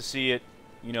great to see it,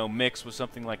 you know, mix with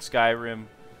something like Skyrim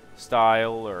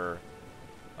style or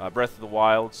Breath of the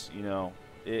Wilds. You know,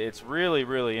 it's really,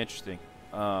 really interesting.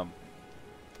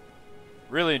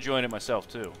 Really enjoying it myself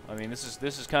too. I mean, this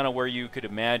is kind of where you could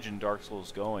imagine Dark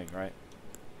Souls going, right?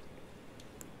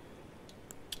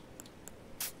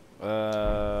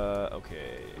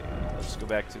 Okay. Let's go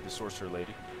back to the Sorcerer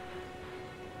Lady.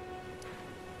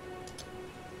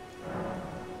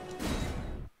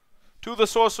 To the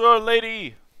Sorcerer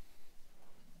Lady!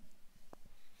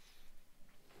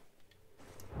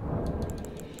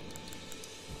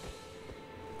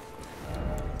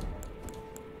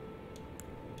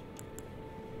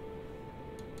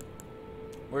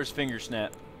 Where's Finger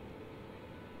Snap?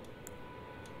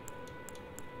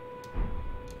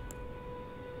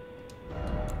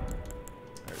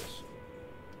 There it is.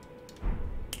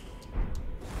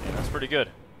 Yeah, that's pretty good.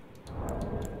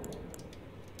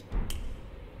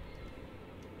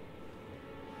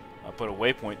 I put a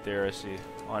waypoint there, I see,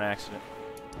 on accident.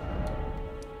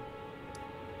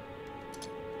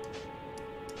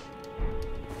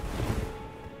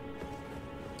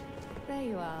 There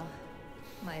you are,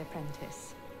 my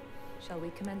apprentice. Shall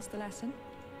we commence the lesson?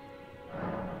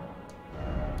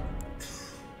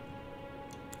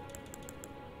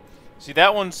 See,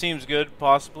 that one seems good,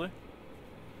 possibly.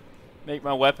 Make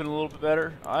my weapon a little bit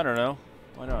better. I don't know.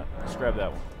 Why not? Let's grab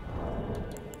that one.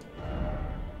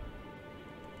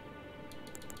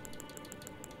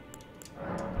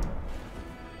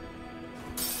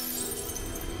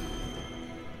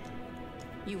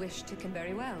 You wish to can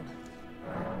very well.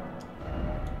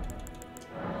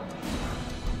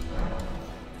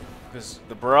 Because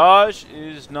the barrage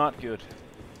is not good.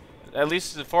 At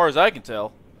least as far as I can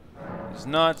tell. It does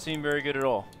not seem very good at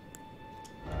all.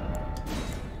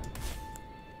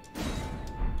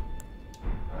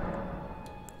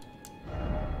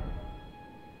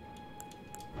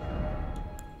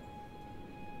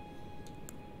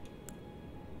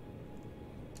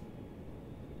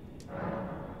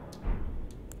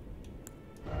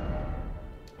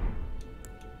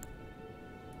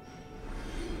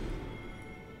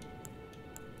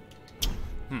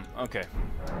 Okay.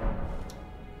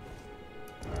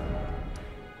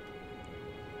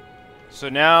 So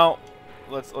now,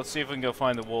 let's see if we can go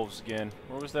find the wolves again.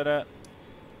 Where was that at?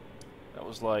 That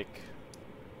was like,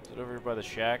 is it over here by the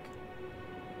shack?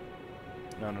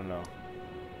 No, no, no.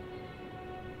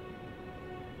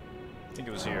 I think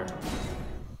it was here.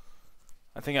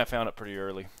 I think I found it pretty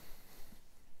early.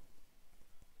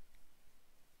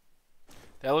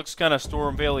 That looks kind of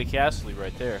Storm Valley Castle-y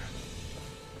right there.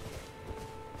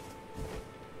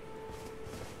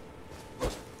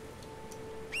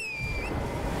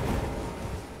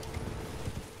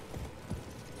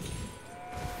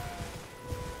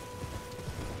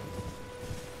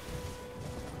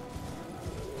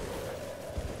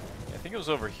 I think it was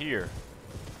over here.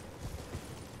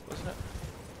 Wasn't it?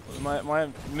 Am I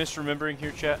misremembering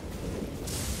here, chat?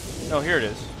 No, here it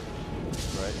is.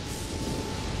 Right.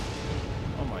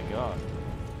 Oh my god.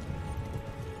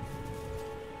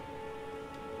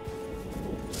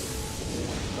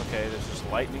 Okay, there's just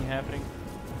lightning happening.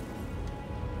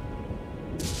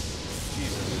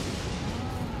 Jesus.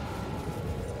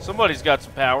 Somebody's got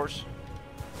some powers.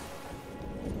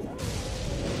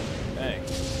 Dang.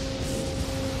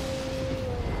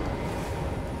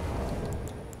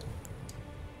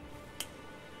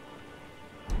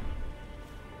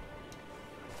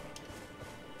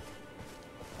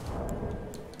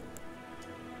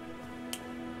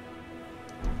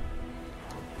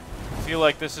 I feel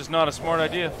like this is not a smart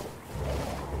idea.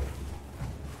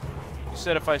 You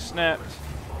said if I snapped,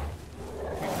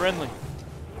 be friendly.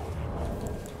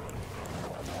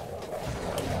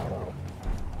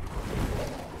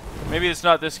 Maybe it's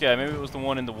not this guy. Maybe it was the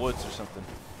one in the woods or something.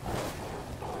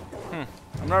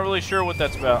 I'm not really sure what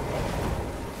that's about.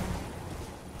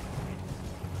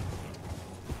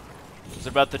 Is it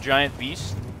about the giant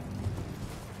beast?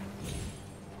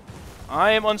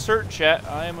 I am uncertain, chat.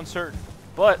 I am uncertain.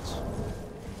 But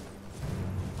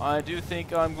I do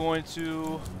think I'm going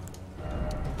to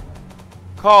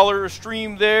call her a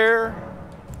stream there,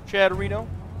 Chatterino.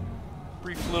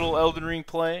 Brief little Elden Ring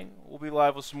playing. We'll be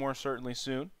live with some more certainly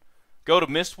soon. Go to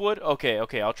Mistwood?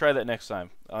 Okay, I'll try that next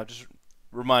time. Just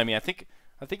remind me. I think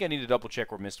I need to double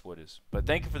check where Mistwood is. But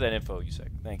thank you for that info, Yusek.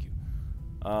 Thank you.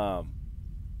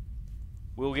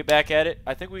 We'll get back at it.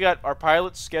 I think we got our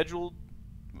pilots scheduled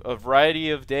a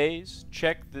variety of days.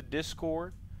 Check the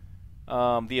Discord,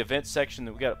 the event section.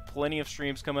 We got plenty of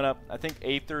streams coming up. I think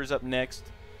Aether is up next.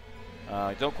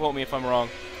 Don't quote me if I'm wrong.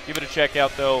 Give it a check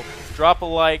out though. Drop a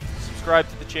like, subscribe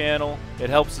to the channel. It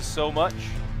helps us so much.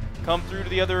 Come through to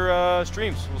the other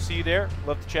streams. We'll see you there.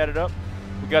 Love to chat it up.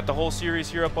 We got the whole series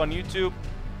here up on YouTube.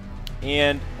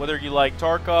 And whether you like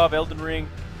Tarkov, Elden Ring,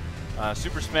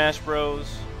 Super Smash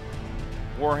Bros,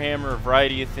 Warhammer, a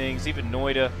variety of things, even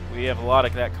Noida, we have a lot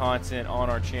of that content on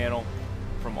our channel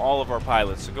from all of our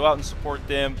pilots. So go out and support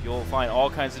them. You'll find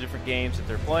all kinds of different games that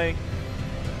they're playing.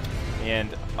 And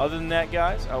other than that,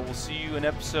 guys, I will see you in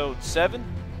episode 7.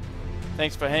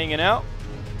 Thanks for hanging out.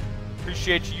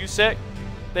 Appreciate you, Yusek.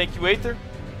 Thank you, Aether.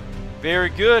 Very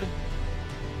good.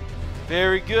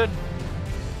 Very good.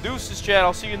 Deuces, chat.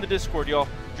 I'll see you in the Discord, y'all.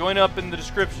 Join up in the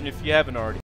description if you haven't already.